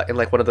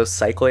one of those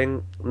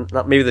cycling,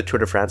 not maybe the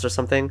Tour de France or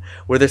something,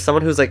 where there's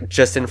someone who's like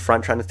just in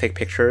front trying to take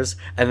pictures,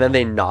 and then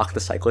they knock the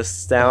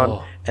cyclists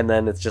down, and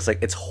then it's just like,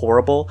 it's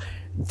horrible.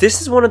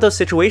 This is one of those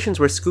situations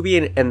where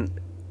Scooby and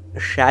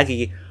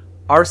Shaggy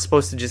are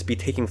supposed to just be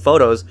taking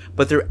photos,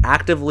 but they're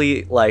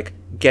actively like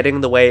getting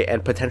in the way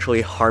and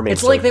potentially harming.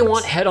 It's like they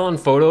want head-on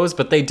photos,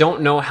 but they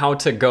don't know how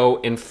to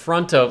go in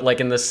front of, like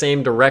in the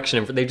same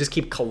direction. They just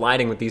keep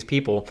colliding with these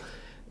people.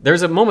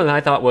 There's a moment that I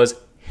thought was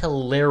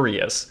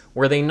hilarious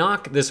where they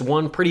knock this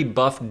one pretty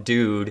buff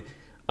dude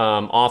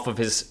off of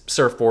his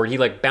surfboard. He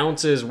like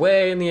bounces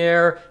way in the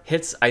air,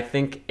 hits I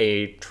think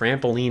a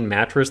trampoline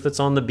mattress that's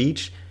on the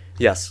beach.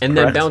 Yes, and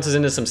correct. Then bounces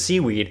into some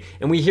seaweed,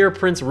 and we hear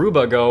Prince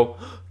Ruba go,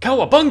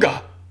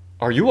 "Cowabunga!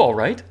 Are you all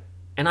right?"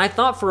 And I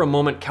thought for a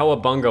moment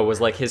Cowabunga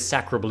was like his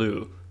sacre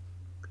bleu.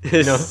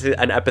 You know?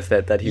 An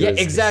epithet that he was.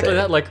 Yeah, exactly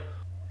saying. That. Like,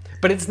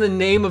 but it's the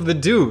name of the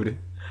dude.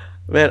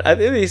 Man, I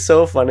think it'd be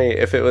so funny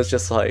if it was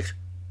just like,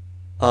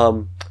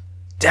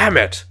 damn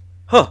it,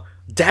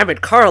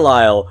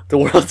 Carlisle, the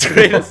world's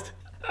greatest.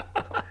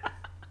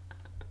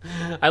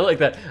 I like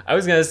that. I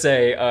was gonna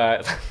say,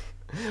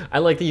 I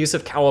like the use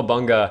of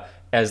Cowabunga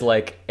as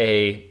like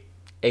a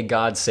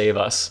God save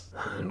us,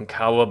 and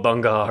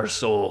Cowabunga our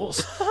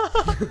souls.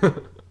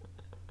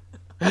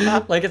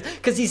 Like,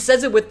 because he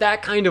says it with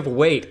that kind of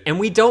weight, and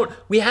we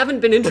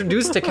haven't been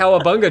introduced to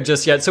Cowabunga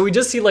just yet, so we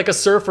just see like a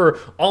surfer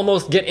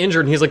almost get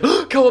injured, and he's like,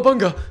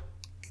 Cowabunga.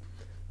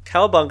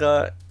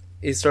 Cowabunga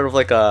is sort of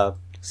like a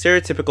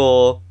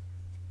stereotypical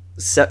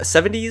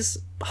 70s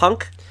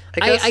hunk, I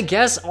guess. I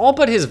guess, all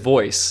but his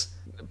voice.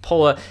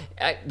 pull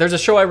there's a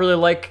show I really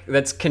like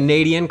that's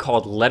Canadian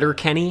called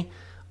Letterkenny.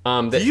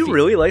 Do you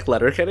really like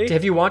Letterkenny?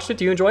 Have you watched it?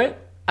 Do you enjoy it?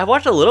 I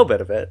watched a little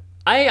bit of it.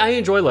 I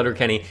enjoy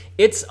Letterkenny.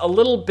 It's a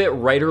little bit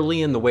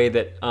writerly in the way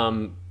that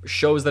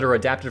shows that are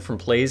adapted from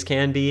plays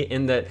can be,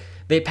 in that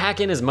they pack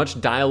in as much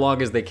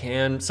dialogue as they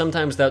can,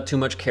 sometimes without too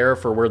much care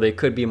for where they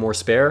could be more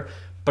spare.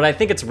 But I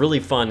think it's really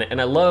fun,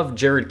 and I love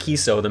Jared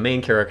Kiso, the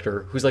main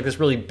character, who's like this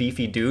really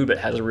beefy dude but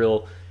has a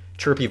real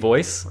chirpy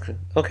voice.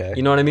 Okay.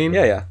 You know what I mean?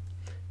 Yeah.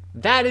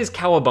 That is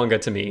Cowabunga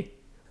to me.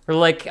 We're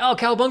like, oh,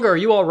 Cowabunga, are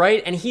you all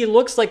right? And he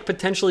looks like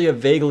potentially a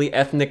vaguely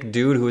ethnic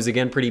dude who is,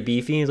 again, pretty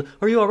beefy. He's like,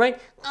 are you all right?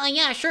 Oh,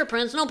 yeah, sure,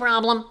 Prince, no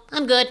problem.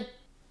 I'm good.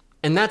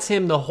 And that's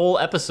him the whole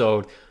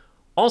episode.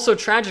 Also,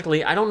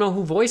 tragically, I don't know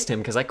who voiced him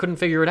because I couldn't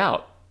figure it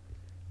out.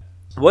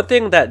 One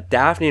thing that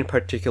Daphne in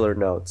particular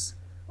notes,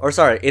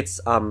 it's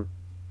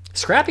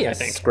Scrappy, I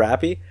think.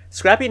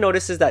 Scrappy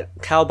notices that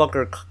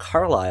Cowabunga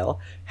Carlisle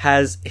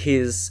has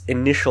his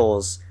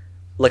initials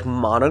like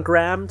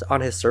monogrammed on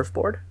his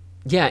surfboard.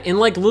 Yeah, in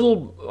like little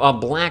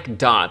black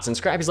dots. And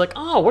Scrappy's like,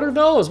 oh, what are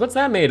those? What's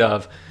that made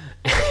of?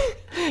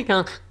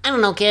 I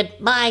don't know, kid.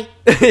 Bye.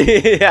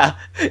 yeah,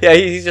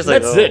 he's just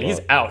like, that's it.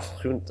 He's out.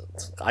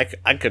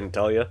 I couldn't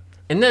tell you.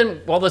 And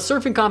then while the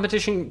surfing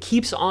competition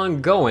keeps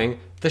on going,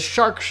 the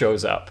shark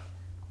shows up.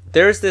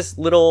 There's this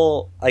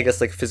little, I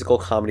guess, like physical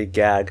comedy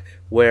gag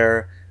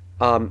where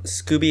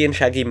Scooby and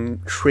Shaggy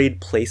trade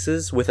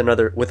places with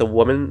a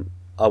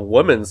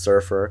woman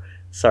surfer.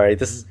 Sorry,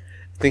 this is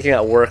thinking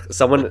at work.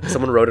 Someone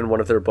wrote in one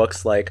of their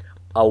books like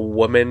a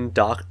woman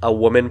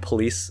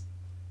police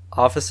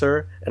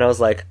officer, and I was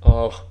like,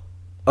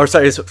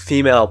 it's a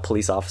female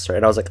police officer,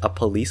 and I was like, a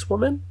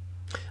policewoman?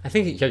 I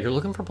think you're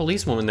looking for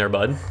policewoman there,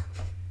 bud.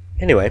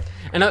 Anyway.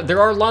 And there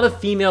are a lot of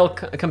female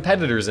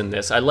competitors in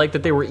this. I like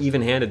that they were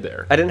even-handed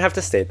there. I didn't have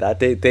to state that.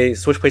 They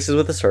switch places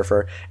with the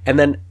surfer, and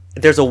then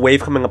there's a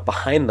wave coming up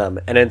behind them,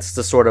 and it's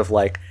the sort of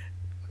like,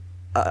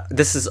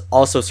 this is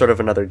also sort of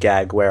another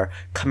gag where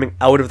coming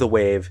out of the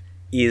wave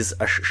is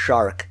a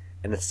shark,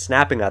 and it's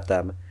snapping at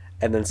them,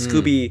 and then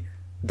Scooby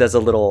does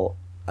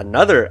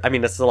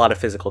it's a lot of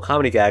physical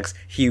comedy gags.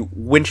 He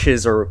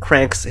winches or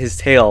cranks his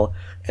tail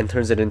and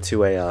turns it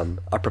into a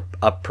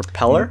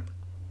propeller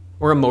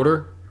or a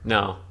motor.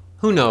 No,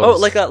 who knows? Oh,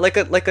 like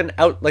an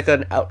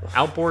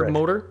outboard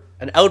motor.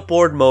 An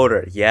outboard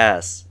motor.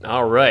 Yes.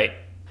 All right.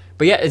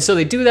 But yeah, and so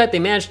they do that. They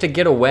manage to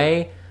get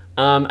away.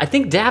 I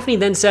think Daphne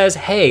then says,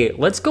 "Hey,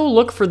 let's go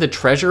look for the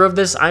treasure of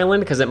this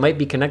island because it might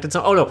be connected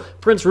to." Oh no,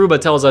 Prince Ruba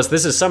tells us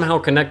this is somehow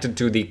connected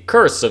to the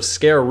curse of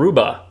Scare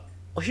Ruba.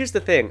 Well, here's the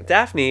thing.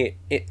 Daphne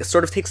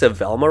sort of takes a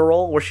Velma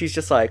role where she's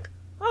just like,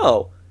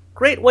 "Oh,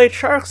 great white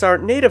sharks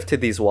aren't native to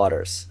these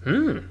waters."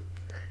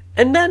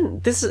 And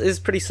then, this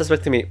is pretty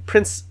suspect to me,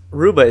 Prince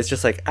Ruba is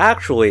just like,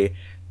 actually,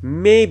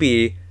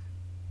 maybe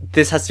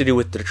this has to do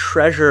with the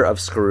treasure of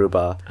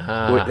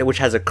Skaruba, which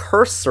has a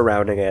curse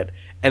surrounding it,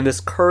 and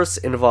this curse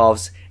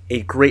involves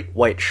a great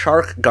white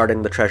shark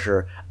guarding the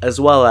treasure, as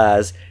well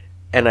as,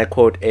 and I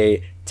quote,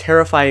 a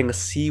terrifying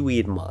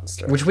seaweed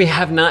monster. Which we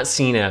have not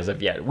seen as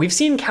of yet. We've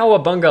seen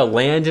Cowabunga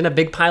land in a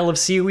big pile of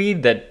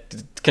seaweed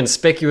that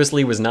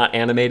conspicuously was not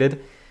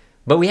animated,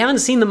 but we haven't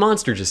seen the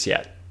monster just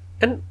yet.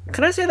 And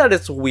can I say that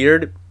it's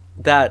weird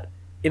that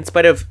in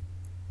spite of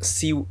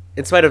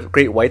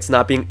great whites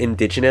not being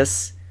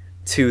indigenous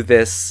to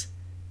this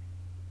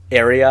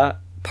area,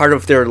 part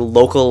of their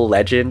local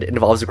legend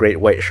involves a great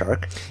white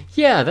shark?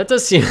 Yeah, that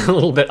does seem a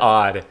little bit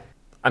odd.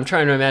 I'm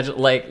trying to imagine,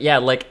 like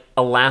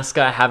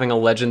Alaska having a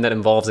legend that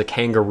involves a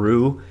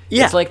kangaroo.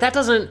 Yeah. It's like,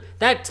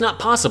 that's not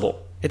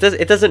possible. It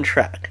doesn't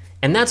track.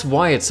 And that's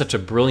why it's such a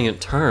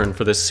brilliant turn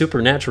for this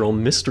supernatural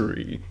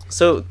mystery.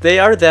 So they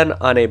are then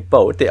on a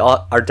boat. They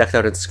all are decked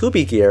out in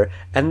Scooby gear,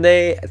 and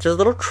there's a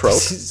little trope.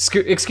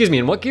 Excuse me,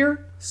 in what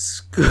gear?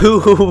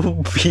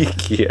 Scooby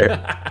gear.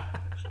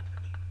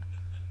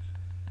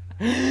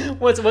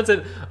 What's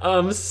it?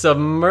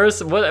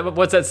 Submersible.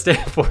 What's that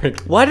stand for?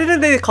 Why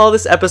didn't they call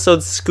this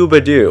episode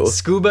Scuba Doo?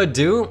 Scuba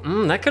Doo?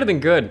 That could have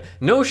been good.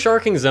 No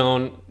sharking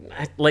zone.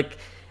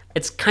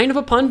 It's kind of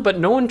a pun, but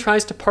no one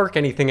tries to park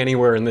anything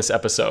anywhere in this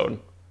episode.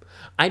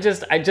 I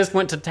just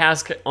went to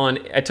task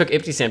I took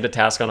Ibtisam to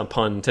task on a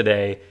pun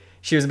today.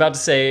 She was about to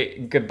say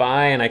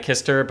goodbye, and I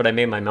kissed her, but I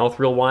made my mouth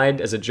real wide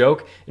as a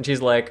joke, and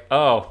she's like,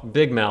 "Oh,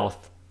 big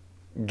mouth.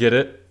 Get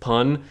it?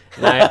 Pun?"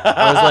 And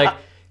I was like,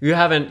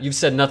 you've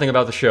said nothing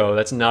about the show.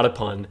 That's not a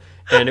pun.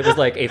 And it was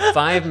like a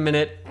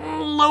 5-minute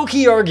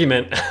low-key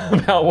argument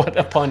about what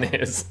a pun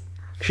is.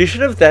 She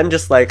should have then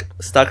just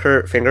stuck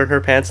her finger in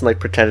her pants and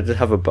pretended to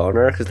have a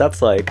boner, because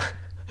that's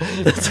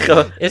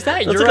is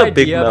that your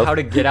idea of how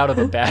to get out of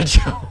a bad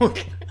joke?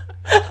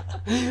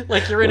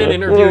 Like you're in an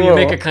interview, you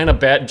make a kind of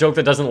bad joke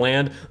that doesn't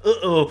land.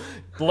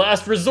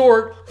 Last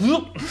resort.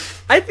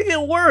 I think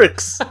it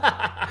works.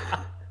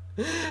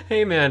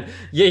 Hey man,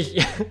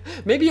 yeah,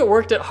 maybe it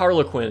worked at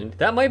Harlequin.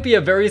 That might be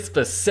a very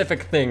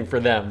specific thing for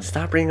them.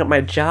 Stop bringing up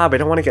my job. I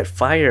don't want to get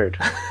fired.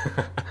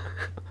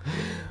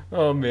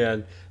 Oh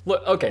man.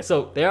 Look, okay,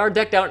 so they are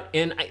decked out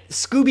in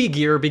Scooby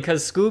gear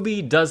because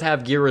Scooby does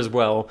have gear as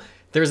well.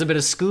 There's a bit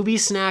of Scooby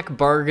snack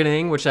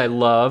bargaining, which I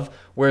love,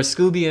 where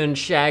Scooby and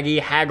Shaggy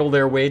haggle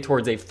their way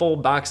towards a full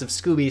box of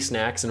Scooby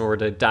snacks in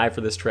order to die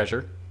for this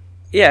treasure.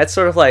 Yeah, it's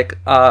sort of like,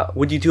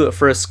 would you do it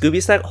for a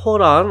Scooby snack?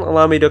 Hold on,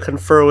 allow me to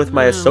confer with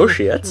my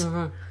associates.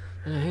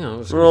 Hang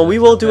on, Well, we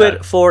will do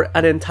it for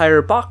an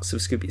entire box of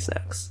Scooby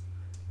snacks.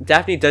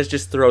 Daphne does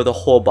just throw the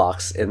whole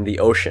box in the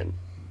ocean,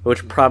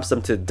 which prompts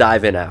them to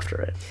dive in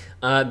after it.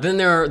 Then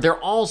they're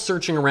all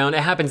searching around.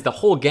 It happens, the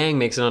whole gang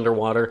makes it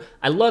underwater.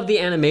 I love the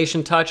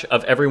animation touch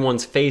of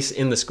everyone's face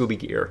in the Scooby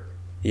gear.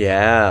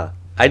 Yeah,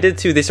 I did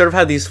too. They sort of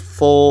have these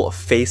full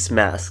face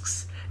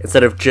masks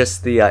instead of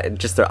just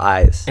their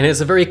eyes. And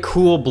it's a very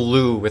cool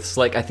blue with,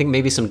 like, I think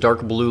maybe some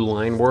dark blue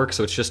line work,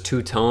 so it's just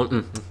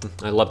two-tone.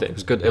 I loved it. It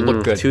was good. It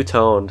looked good.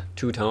 Two-toned.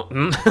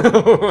 Two-tone.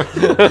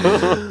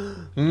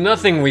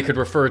 Nothing we could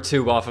refer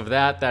to off of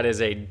that. That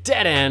is a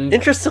dead end.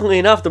 Interestingly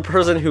enough, the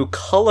person who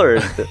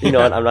colored, you know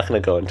what, I'm not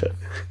going to go into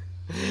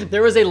it.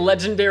 There was a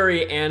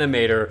legendary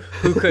animator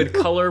who could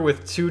color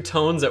with two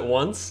tones at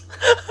once.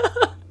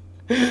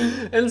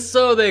 And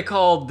so they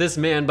called this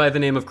man by the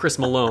name of Chris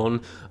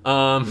Malone,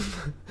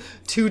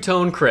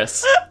 Two-Tone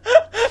Chris.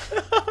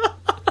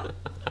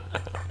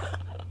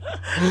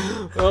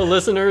 Well,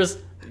 listeners,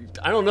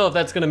 I don't know if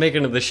that's going to make it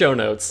into the show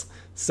notes,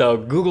 so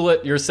Google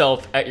it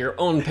yourself at your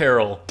own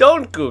peril.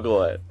 Don't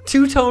Google it.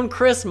 Two-Tone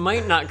Chris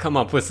might not come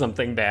up with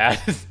something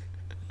bad.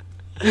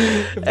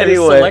 If they're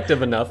Anyway,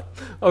 selective enough.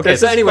 Okay,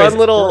 There's so this anyways, fun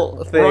little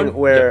we're thing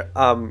where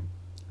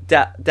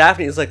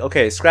Daphne is like,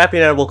 okay, Scrappy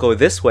and I will go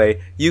this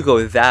way, you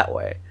go that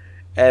way.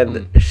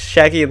 And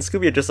Shaggy and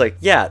Scooby are just like,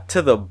 yeah,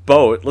 to the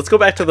boat. Let's go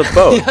back to the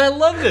boat. Yeah, I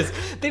love this.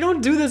 They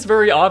don't do this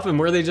very often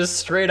where they just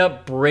straight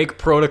up break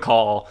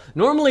protocol.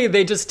 Normally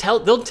they just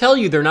they'll tell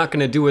you they're not going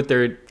to do what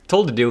they're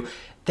told to do.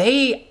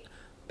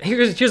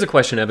 Here's a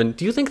question, Evan.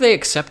 Do you think they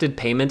accepted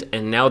payment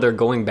and now they're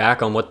going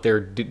back on what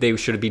they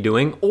should be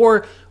doing?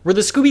 Or were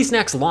the Scooby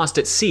snacks lost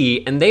at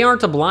sea and they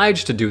aren't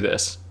obliged to do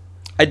this?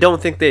 I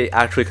don't think they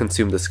actually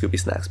consumed the Scooby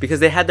snacks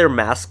because they had their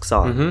masks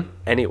on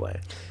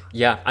anyway.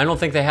 Yeah, I don't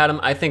think they had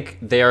them. I think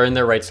they are in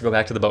their rights to go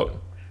back to the boat.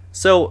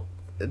 So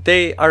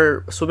they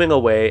are swimming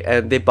away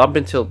and they bump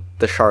into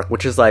the shark,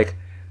 which is like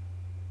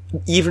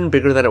even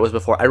bigger than it was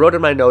before. I wrote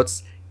in my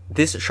notes,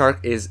 this shark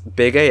is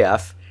big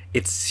AF.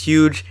 It's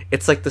huge.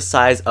 It's like the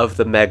size of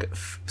the Meg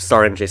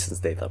starring Jason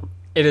Statham.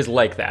 It is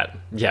like that,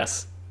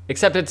 yes.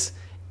 Except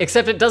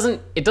it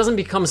doesn't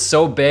become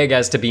so big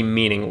as to be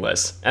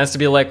meaningless. As to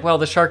be like, well,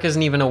 the shark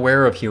isn't even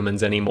aware of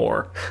humans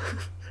anymore.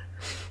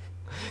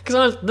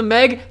 Because the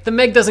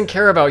Meg doesn't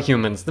care about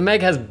humans. The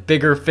Meg has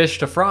bigger fish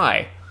to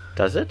fry.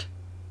 Does it?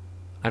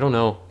 I don't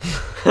know.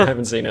 I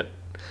haven't seen it.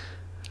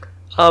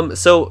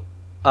 So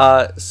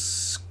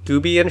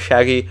Scooby and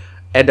Shaggy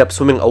end up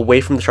swimming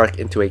away from the shark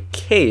into a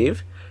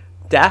cave.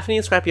 Daphne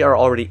and Scrappy are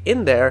already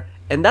in there,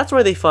 and that's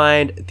where they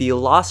find the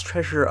lost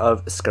treasure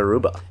of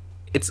Scaruba.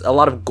 It's a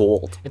lot of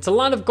gold. It's a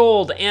lot of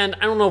gold, and I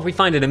don't know if we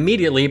find it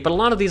immediately, but a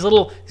lot of these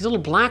little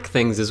black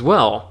things as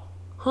well.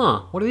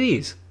 Huh, what are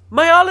these?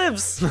 My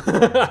olives!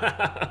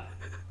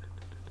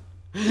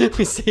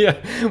 We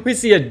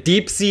see a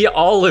deep sea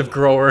olive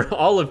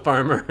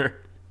farmer,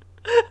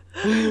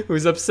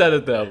 who's upset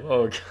at them.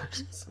 Oh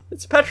gosh,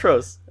 It's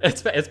Petros.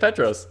 it's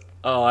Petros.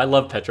 Oh, I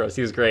love Petros.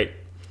 He was great.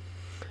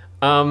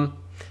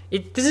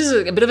 This is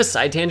a bit of a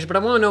side tangent, but I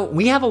want to know,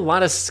 we have a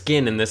lot of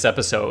skin in this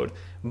episode.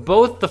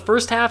 Both the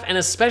first half and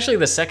especially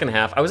the second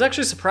half. I was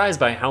actually surprised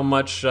by how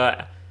much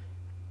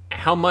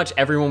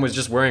everyone was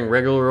just wearing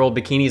regular old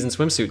bikinis and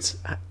swimsuits.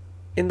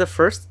 In the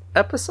first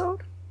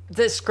episode?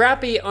 The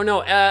Scrappy,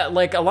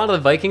 like a lot of the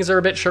Vikings are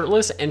a bit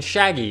shirtless, and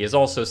Shaggy is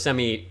also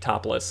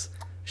semi-topless.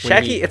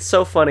 Shaggy, it's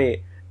so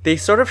funny. They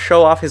sort of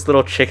show off his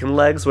little chicken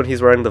legs when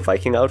he's wearing the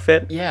Viking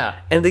outfit. Yeah.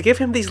 And they give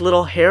him these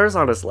little hairs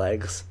on his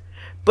legs.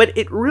 But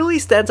it really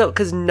stands out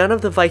because none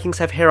of the Vikings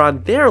have hair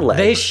on their legs.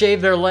 They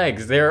shave their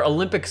legs. They're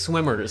Olympic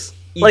swimmers.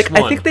 Each like,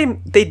 one. I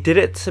think they did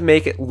it to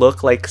make it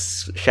look like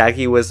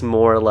Shaggy was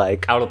more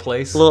like Out of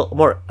place. a little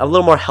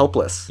more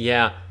helpless.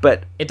 Yeah.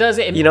 But It does.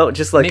 It,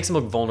 just like makes him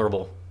look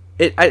vulnerable.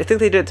 I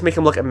think they did it to make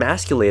him look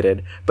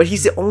emasculated. But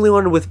he's the only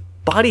one with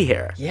body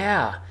hair.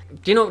 Yeah.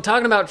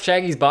 Talking about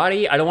Shaggy's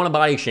body, I don't want to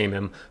body shame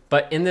him,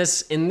 but in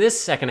this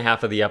second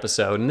half of the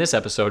episode,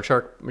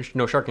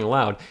 Sharking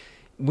Aloud,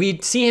 we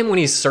see him when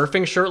he's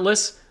surfing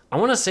shirtless. I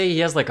want to say he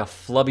has like a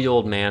flubby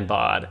old man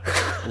bod.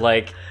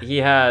 Like he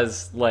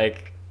has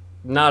like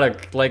not a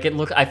like it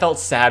look. I felt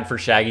sad for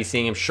Shaggy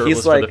seeing him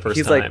shirtless for the first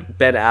he's time. like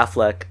Ben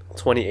Affleck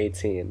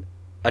 2018.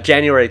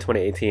 January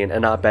 2018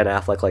 and not Ben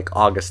Affleck like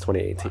August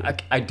 2018.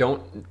 I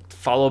don't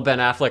follow Ben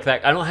Affleck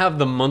that I don't have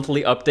the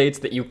monthly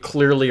updates that you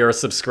clearly are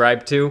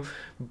subscribed to.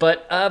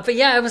 But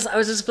yeah, I was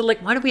just like,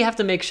 why do we have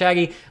to make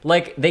Shaggy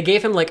like they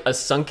gave him like a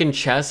sunken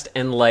chest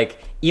and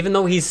like even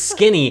though he's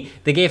skinny,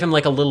 they gave him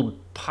like a little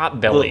pot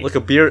belly. Like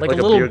a beer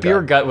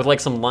gut with like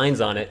some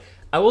lines on it.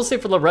 I will say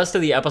for the rest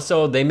of the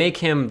episode, they make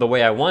him the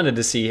way I wanted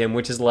to see him,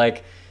 which is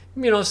like,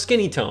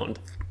 skinny toned.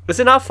 Was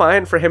it not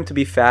fine for him to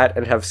be fat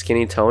and have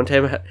skinny tone to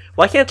him?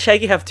 Why can't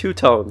Shaggy have two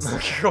tones? No,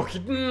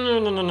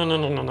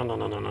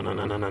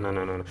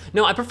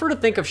 I prefer to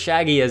think of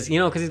Shaggy as,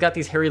 because he's got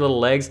these hairy little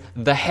legs.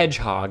 The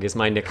Hedgehog is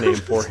my nickname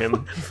for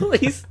him.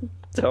 Please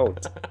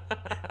don't.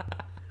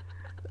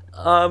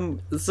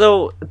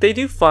 So they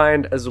do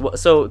find as well.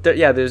 So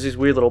there's these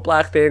weird little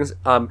black things.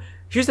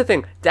 Here's the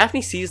thing: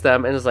 Daphne sees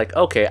them and is like,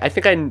 "Okay, I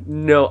think I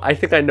know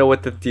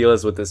what the deal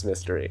is with this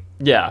mystery."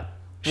 Yeah,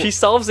 she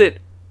solves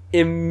it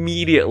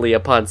immediately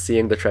upon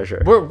seeing the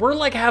treasure. We're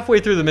like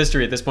halfway through the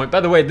mystery at this point. By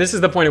the way, this is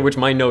the point at which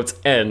my notes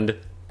end.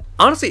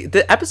 Honestly,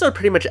 the episode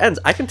pretty much ends.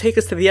 I can take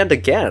us to the end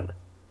again.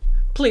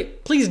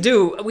 Please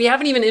do. We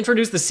haven't even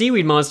introduced the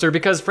seaweed monster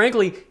because,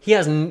 frankly,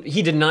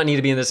 he did not need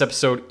to be in this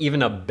episode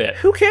even a bit.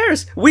 Who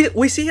cares?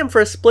 We see him for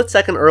a split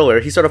second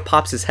earlier. He sort of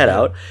pops his head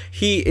out.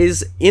 He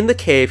is in the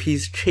cave.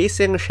 He's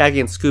chasing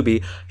Shaggy and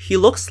Scooby. He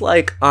looks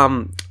like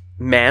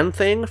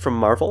Man-Thing from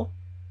Marvel.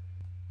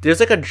 There's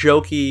like a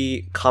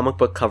jokey comic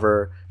book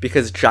cover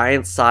because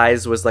giant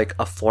size was like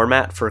a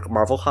format for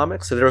Marvel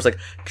comics. So there was like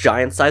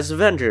giant size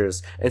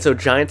Avengers. And so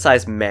giant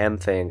size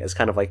Man-Thing is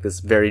kind of like this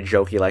very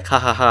jokey, like, ha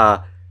ha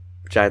ha,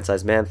 giant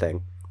size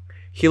Man-Thing.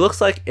 He looks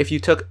like if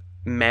you took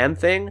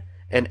Man-Thing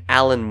and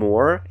Alan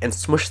Moore and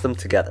smushed them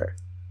together.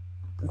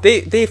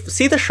 They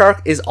see the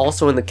shark is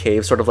also in the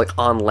cave, sort of like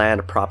on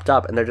land propped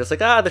up. And they're just like,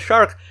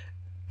 the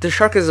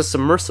shark is a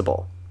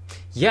submersible.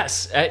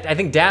 Yes. I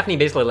think Daphne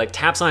basically like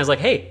taps on it, is like,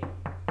 hey,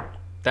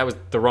 that was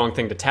the wrong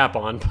thing to tap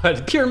on,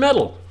 but pure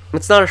metal.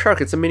 It's not a shark.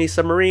 It's a mini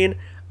submarine.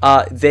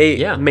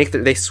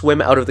 They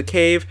swim out of the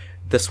cave.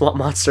 The swamp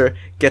monster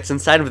gets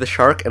inside of the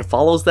shark and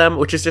follows them,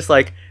 which is just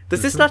like,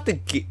 does this not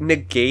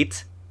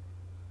negate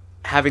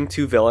having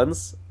two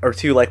villains or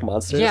two like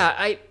monsters?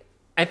 Yeah,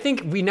 I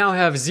think we now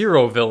have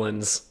 0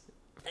 villains.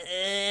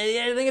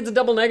 I think it's a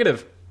double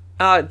negative.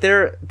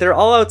 They're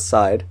all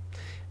outside.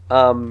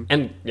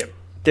 And yeah,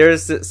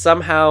 there's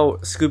somehow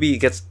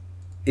Scooby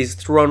is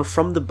thrown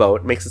from the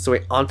boat, makes its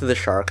way onto the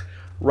shark,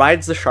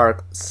 rides the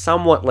shark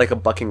somewhat like a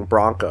bucking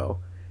bronco,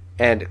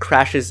 and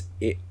crashes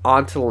it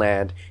onto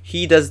land.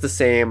 He does the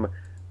same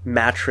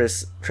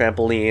mattress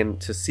trampoline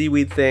to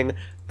seaweed thing.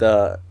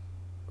 The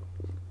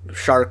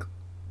shark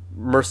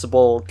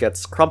mercible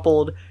gets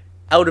crumpled.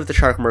 Out of the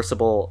shark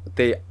mercible,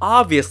 they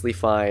obviously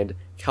find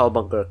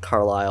Cowabunga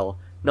Carlisle.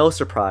 No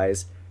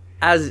surprise.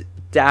 As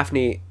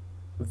Daphne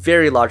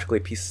very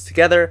logically pieces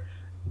together,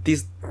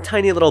 these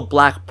tiny little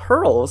black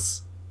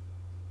pearls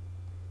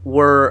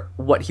were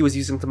what he was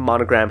using to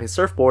monogram his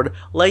surfboard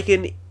like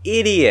an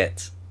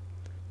idiot.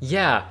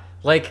 Yeah,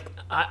 like,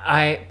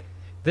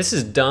 this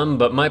is dumb,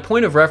 but my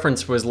point of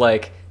reference was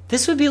like,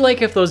 this would be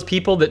like if those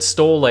people that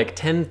stole like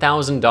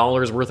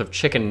 $10,000 worth of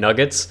chicken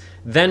nuggets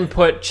then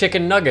put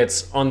chicken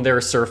nuggets on their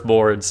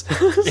surfboards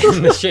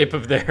in the shape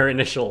of their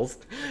initials.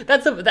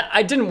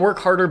 I didn't work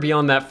harder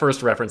beyond that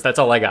first reference. That's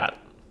all I got.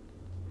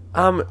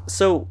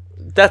 So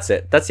that's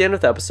it. That's the end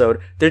of the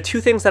episode. There are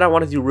two things that I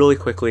want to do really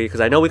quickly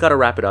because I know we got to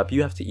wrap it up.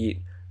 You have to eat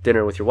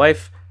dinner with your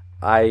wife.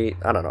 I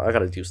don't know. I got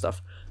to do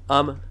stuff.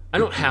 I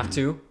don't have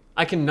to.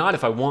 I can not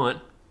if I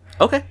want.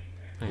 Okay.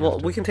 Well,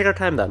 we can take our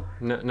time then.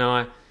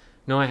 No,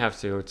 I have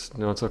to. It's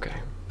okay.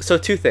 So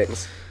two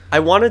things.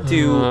 I want to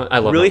do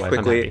really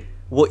quickly.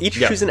 We'll each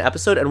choose an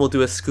episode and we'll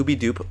do a Scooby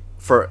Dupe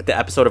for the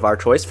episode of our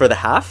choice for the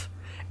half.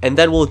 And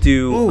then we'll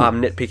do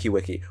Nitpicky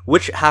Wiki.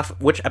 Which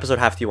episode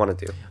half do you want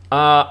to do?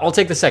 I'll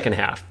take the second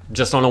half,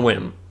 just on a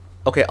whim.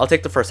 Okay, I'll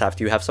take the first half.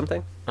 Do you have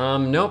something?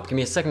 Nope. Give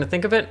me a second to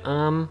think of it.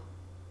 I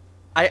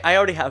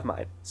already have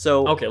mine.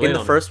 So okay, in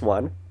the first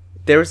one,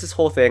 there was this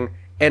whole thing,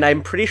 and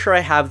I'm pretty sure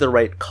I have the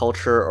right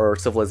culture or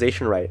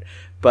civilization right,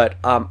 but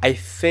I'm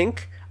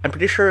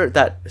pretty sure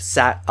that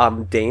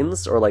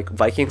Danes or like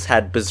Vikings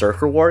had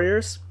berserker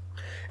warriors.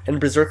 And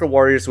berserker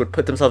warriors would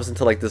put themselves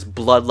into like this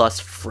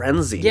bloodlust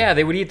frenzy. Yeah,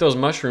 they would eat those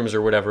mushrooms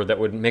or whatever that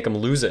would make them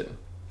lose it.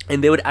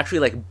 And they would actually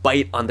like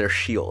bite on their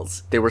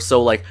shields. They were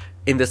so like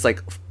in this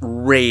like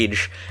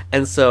rage.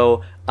 And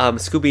so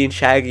Scooby and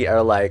Shaggy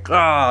are like,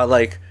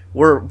 like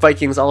we're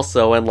Vikings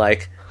also, and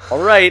like,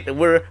 all right,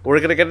 we're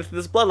gonna get into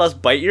this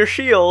bloodlust. Bite your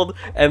shield.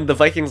 And the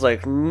Vikings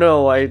like,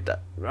 no, I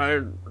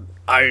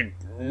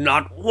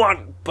not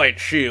want bite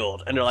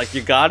shield. And they're like,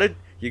 you gotta do it.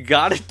 You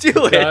gotta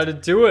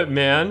do it,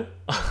 man.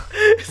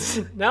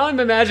 Now I'm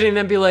imagining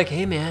them be like,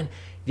 hey, man,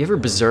 you ever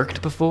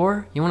berserked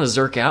before? You want to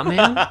zerk out,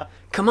 man?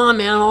 Come on,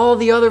 man. All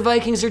the other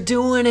Vikings are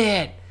doing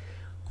it.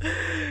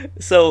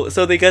 So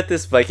they get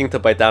this Viking to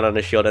bite down on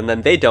a shield, and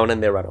then they don't,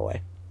 and they run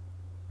away.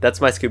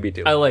 That's my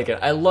Scooby-Doo. I like it.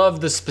 I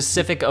love the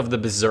specific of the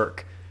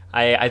berserk.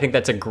 I think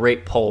that's a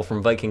great pull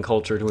from Viking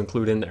culture to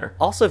include in there.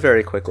 Also,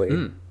 very quickly,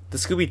 the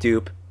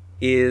Scooby-Doo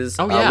is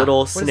a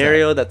little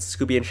scenario that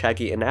Scooby and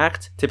Shaggy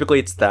enact. Typically,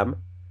 it's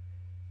them.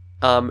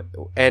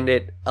 And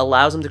it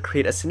allows them to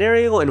create a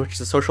scenario in which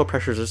the social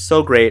pressures are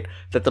so great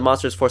that the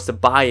monster is forced to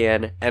buy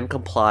in and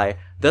comply,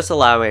 thus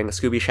allowing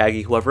Scooby,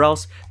 Shaggy, whoever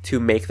else, to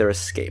make their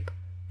escape.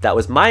 That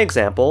was my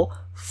example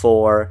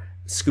for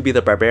Scooby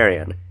the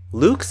Barbarian.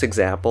 Luke's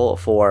example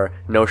for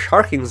no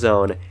sharking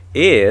zone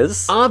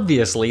is...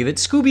 Obviously, that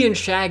Scooby and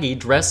Shaggy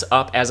dress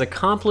up as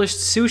accomplished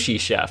sushi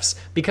chefs,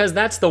 because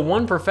that's the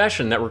one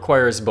profession that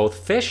requires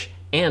both fish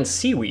and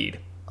seaweed.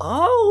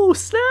 Oh,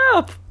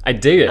 snap! I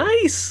dig it.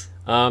 Nice!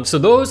 So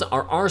those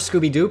are our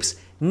Scooby Doops.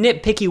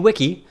 Nitpicky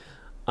Wiki.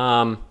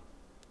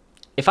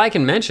 If I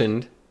can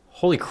mention,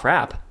 holy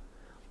crap,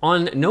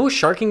 on No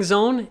Sharking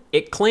Zone,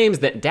 it claims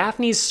that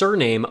Daphne's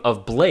surname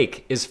of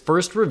Blake is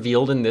first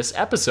revealed in this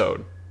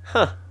episode.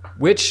 Huh.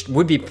 Which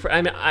would be,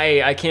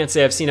 I can't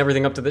say I've seen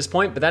everything up to this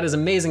point, but that is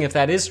amazing if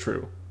that is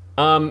true.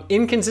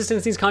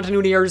 Inconsistencies,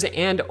 continuity errors,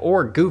 and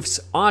or goofs,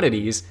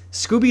 oddities.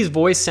 Scooby's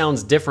voice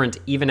sounds different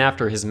even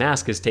after his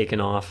mask is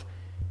taken off.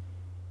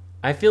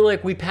 I feel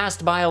like we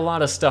passed by a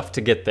lot of stuff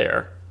to get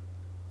there.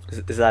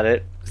 Is that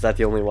it? Is that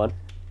the only one?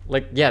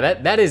 Like, yeah,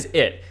 that is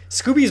it.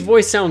 Scooby's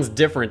voice sounds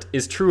different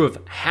is true of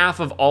half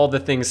of all the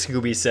things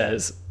Scooby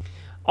says.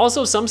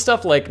 Also, some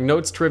stuff like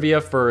notes trivia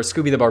for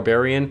Scooby the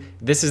Barbarian.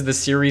 This is the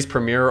series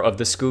premiere of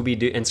the Scooby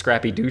Doo and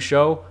Scrappy Doo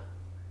show.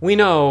 We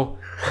know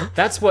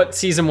that's what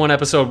season 1,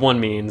 episode 1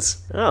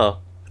 means. Oh,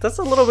 that's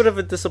a little bit of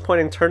a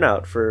disappointing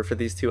turnout for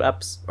these two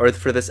eps, or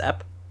for this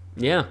ep.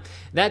 Yeah,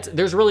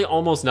 there's really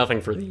almost nothing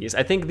for these.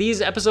 I think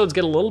these episodes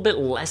get a little bit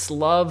less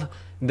love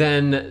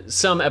than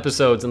some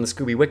episodes in the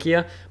Scooby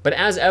Wikia, but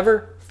as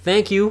ever,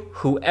 thank you,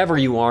 whoever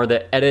you are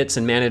that edits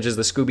and manages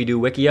the Scooby-Doo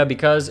Wikia,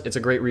 because it's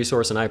a great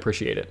resource and I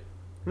appreciate it.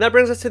 And that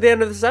brings us to the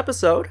end of this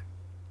episode.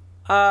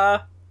 Yeah,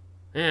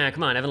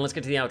 come on, Evan, let's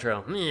get to the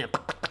outro. Yeah,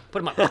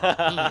 put him up.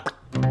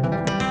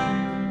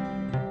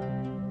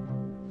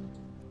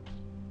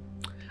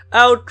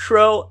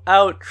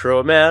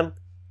 Outro, man.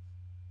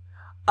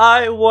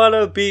 I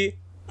wanna be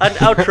an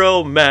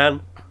outro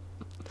man.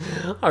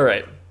 All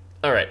right,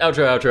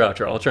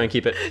 outro. I'll try and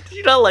keep it. Did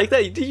you not like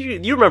that?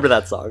 You remember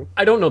that song?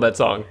 I don't know that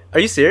song. Are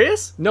you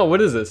serious? No,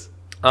 what is this?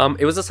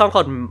 It was a song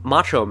called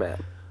Macho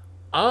Man.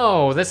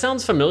 Oh, that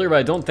sounds familiar, but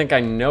I don't think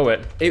I know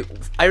it.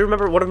 I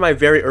remember one of my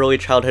very early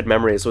childhood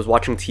memories was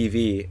watching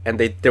TV, and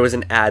there was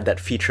an ad that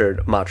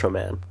featured Macho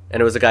Man, and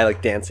it was a guy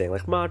like dancing,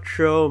 like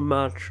Macho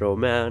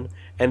Man,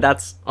 and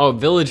that's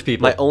Village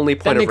People. my only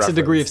point of reference. That makes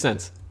a degree of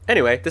sense.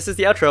 Anyway, this is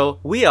the outro.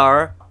 We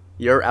are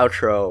your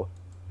outro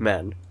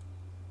men.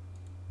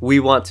 We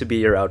want to be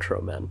your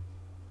outro men.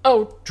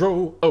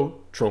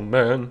 Outro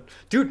man.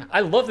 Dude, I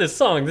love this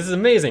song. This is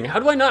amazing. How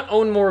do I not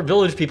own more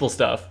Village People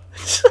stuff?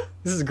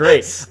 This is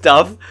great.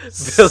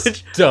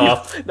 Village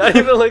stuff. Not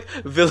even like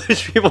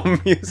Village People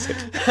music.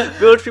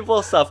 Village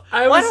People stuff.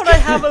 Why don't I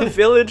have a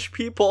Village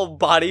People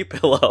body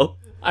pillow?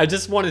 I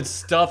just wanted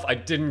stuff. I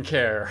didn't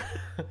care.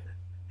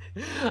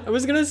 I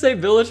was gonna say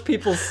Village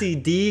People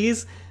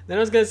CDs. Then I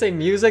was gonna say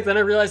music. Then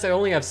I realized I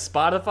only have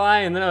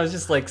Spotify. And then I was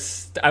just like,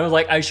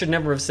 I should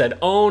never have said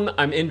own.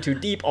 I'm in too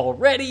deep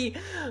already.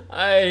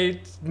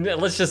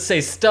 Let's just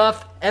say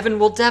stuff. Evan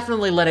will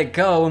definitely let it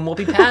go, and we'll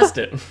be past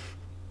it.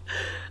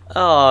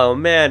 Oh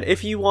man,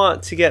 if you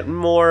want to get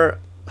more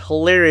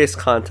hilarious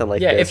content like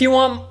this. Yeah, if you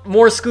want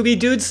more Scooby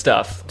Dudes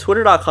stuff.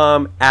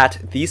 Twitter.com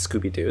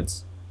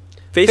 @thescoobydudes.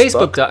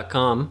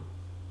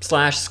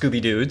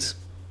 Facebook.com/Scooby Dudes.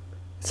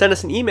 Send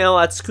us an email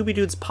at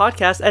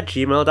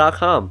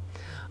scoobydudespodcast@gmail.com.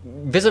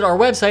 Visit our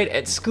website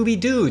at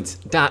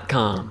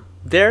scoobydudes.com.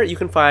 There you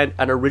can find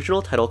an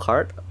original title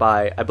card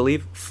by, I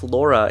believe,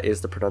 Flora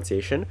is the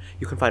pronunciation.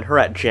 You can find her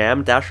at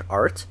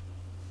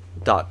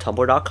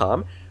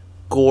jam-art.tumblr.com.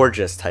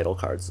 Gorgeous title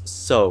cards.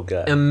 So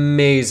good.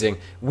 Amazing.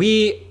 What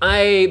did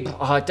I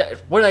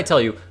tell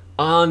you?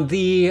 On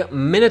the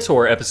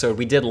Minotaur episode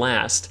we did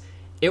last,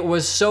 it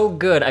was so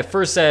good. I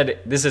first said,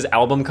 this is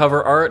album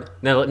cover art.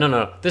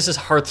 No. This is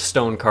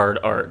Hearthstone card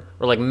art.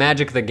 Or like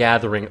Magic the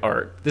Gathering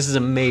art. This is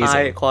amazing.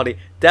 High quality.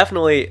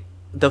 Definitely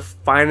the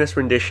finest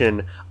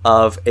rendition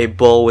of a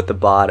bull with the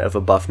bod of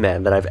a buff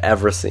man that I've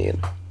ever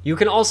seen. You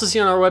can also see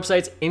on our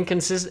websites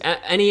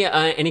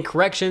any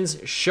corrections,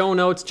 show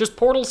notes, just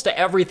portals to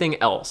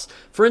everything else.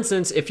 For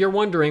instance, if you're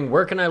wondering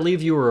where can I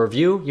leave you a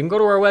review, you can go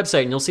to our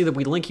website and you'll see that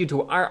we link you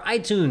to our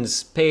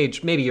iTunes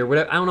page, maybe, or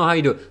whatever. I don't know how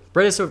you do it.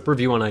 Write us a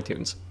review on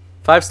iTunes.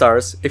 5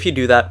 stars. If you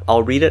do that,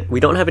 I'll read it. We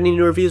don't have any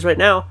new reviews right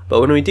now,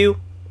 but when we do,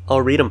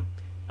 I'll read them.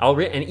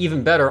 And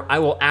even better, I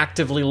will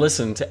actively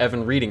listen to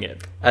Evan reading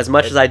it. As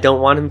much as I don't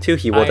want him to,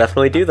 he will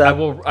definitely do that.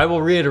 I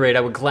will reiterate,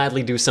 I would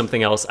gladly do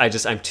something else. I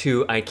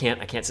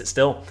can't sit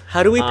still.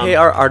 How do we pay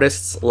our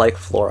artists like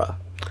Flora?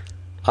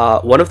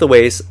 One of the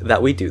ways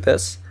that we do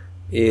this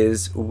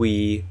is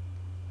we...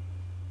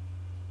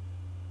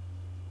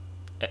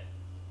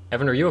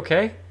 Evan, are you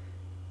okay?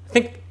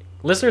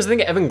 Listeners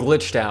think Evan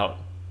glitched out.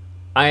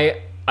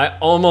 I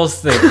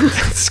almost think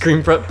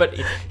screen pro, but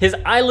his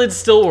eyelids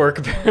still work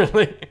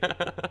apparently.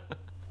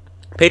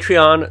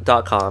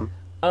 Patreon.com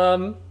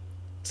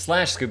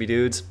 /Scooby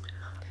Dudes.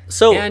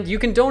 So, and you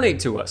can donate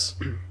to us.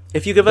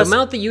 If you give us the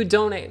amount that you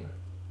donate.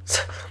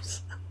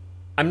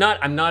 I'm not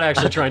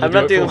actually trying to. I'm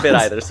not doing a bit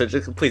either. So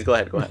just please go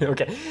ahead.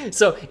 Okay.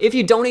 So if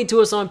you donate to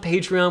us on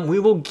Patreon, we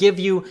will give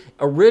you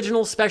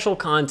original special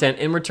content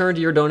in return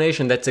to your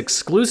donation that's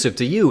exclusive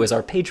to you as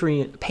our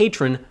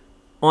patron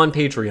on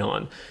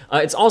Patreon.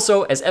 It's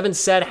also, as Evan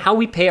said, how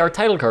we pay our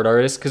title card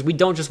artists, because we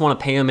don't just want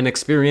to pay them an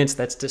experience.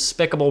 That's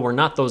despicable. We're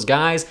not those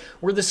guys.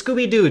 We're the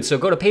Scooby Dudes. So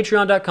go to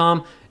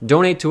patreon.com,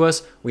 donate to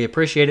us. We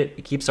appreciate it.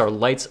 It keeps our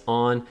lights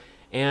on.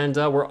 And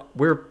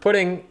we're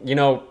putting,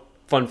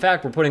 fun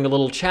fact, we're putting a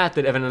little chat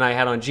that Evan and I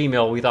had on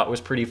Gmail we thought was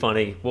pretty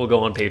funny. We'll go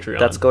on Patreon.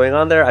 That's going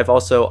on there. I've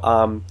also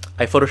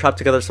I photoshopped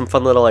together some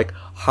fun little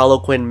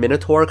Harlequin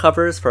Minotaur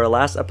covers for our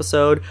last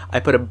episode. I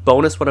put a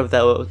bonus one of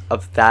that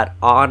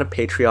on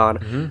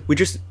Patreon.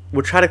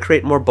 We're trying to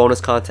create more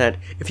bonus content.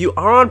 If you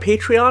are on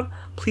Patreon,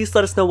 please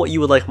let us know what you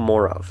would like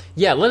more of.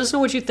 Yeah, let us know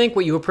what you think,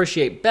 what you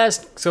appreciate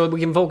best, so that we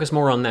can focus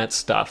more on that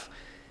stuff.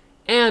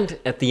 And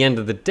at the end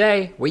of the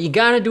day, what you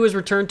gotta do is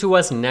return to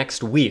us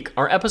next week.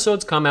 Our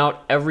episodes come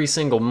out every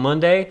single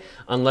Monday,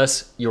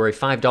 unless you're a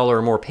 $5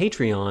 or more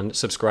Patreon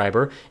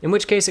subscriber, in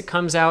which case it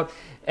comes out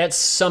at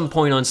some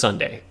point on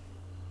Sunday.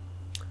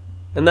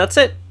 And that's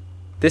it.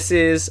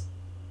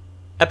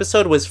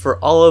 Episode was for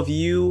all of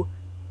you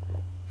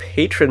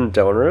patron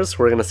donors,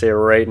 we're gonna say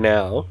right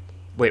now.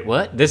 Wait,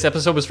 what? This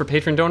episode was for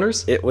patron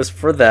donors? It was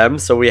for them,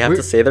 so we have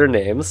to say their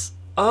names.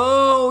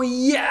 Oh,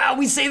 yeah,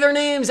 we say their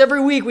names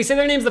every week. We say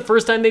their names the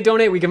first time they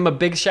donate. We give them a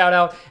big shout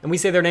out, and we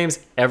say their names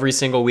every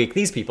single week.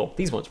 These people,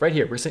 these ones right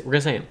here, we're going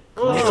to say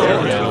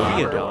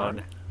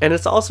them. And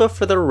it's also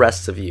for the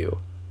rest of you.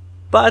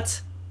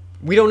 But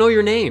we don't know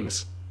your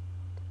names.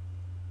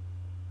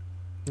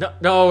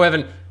 No,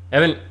 Evan.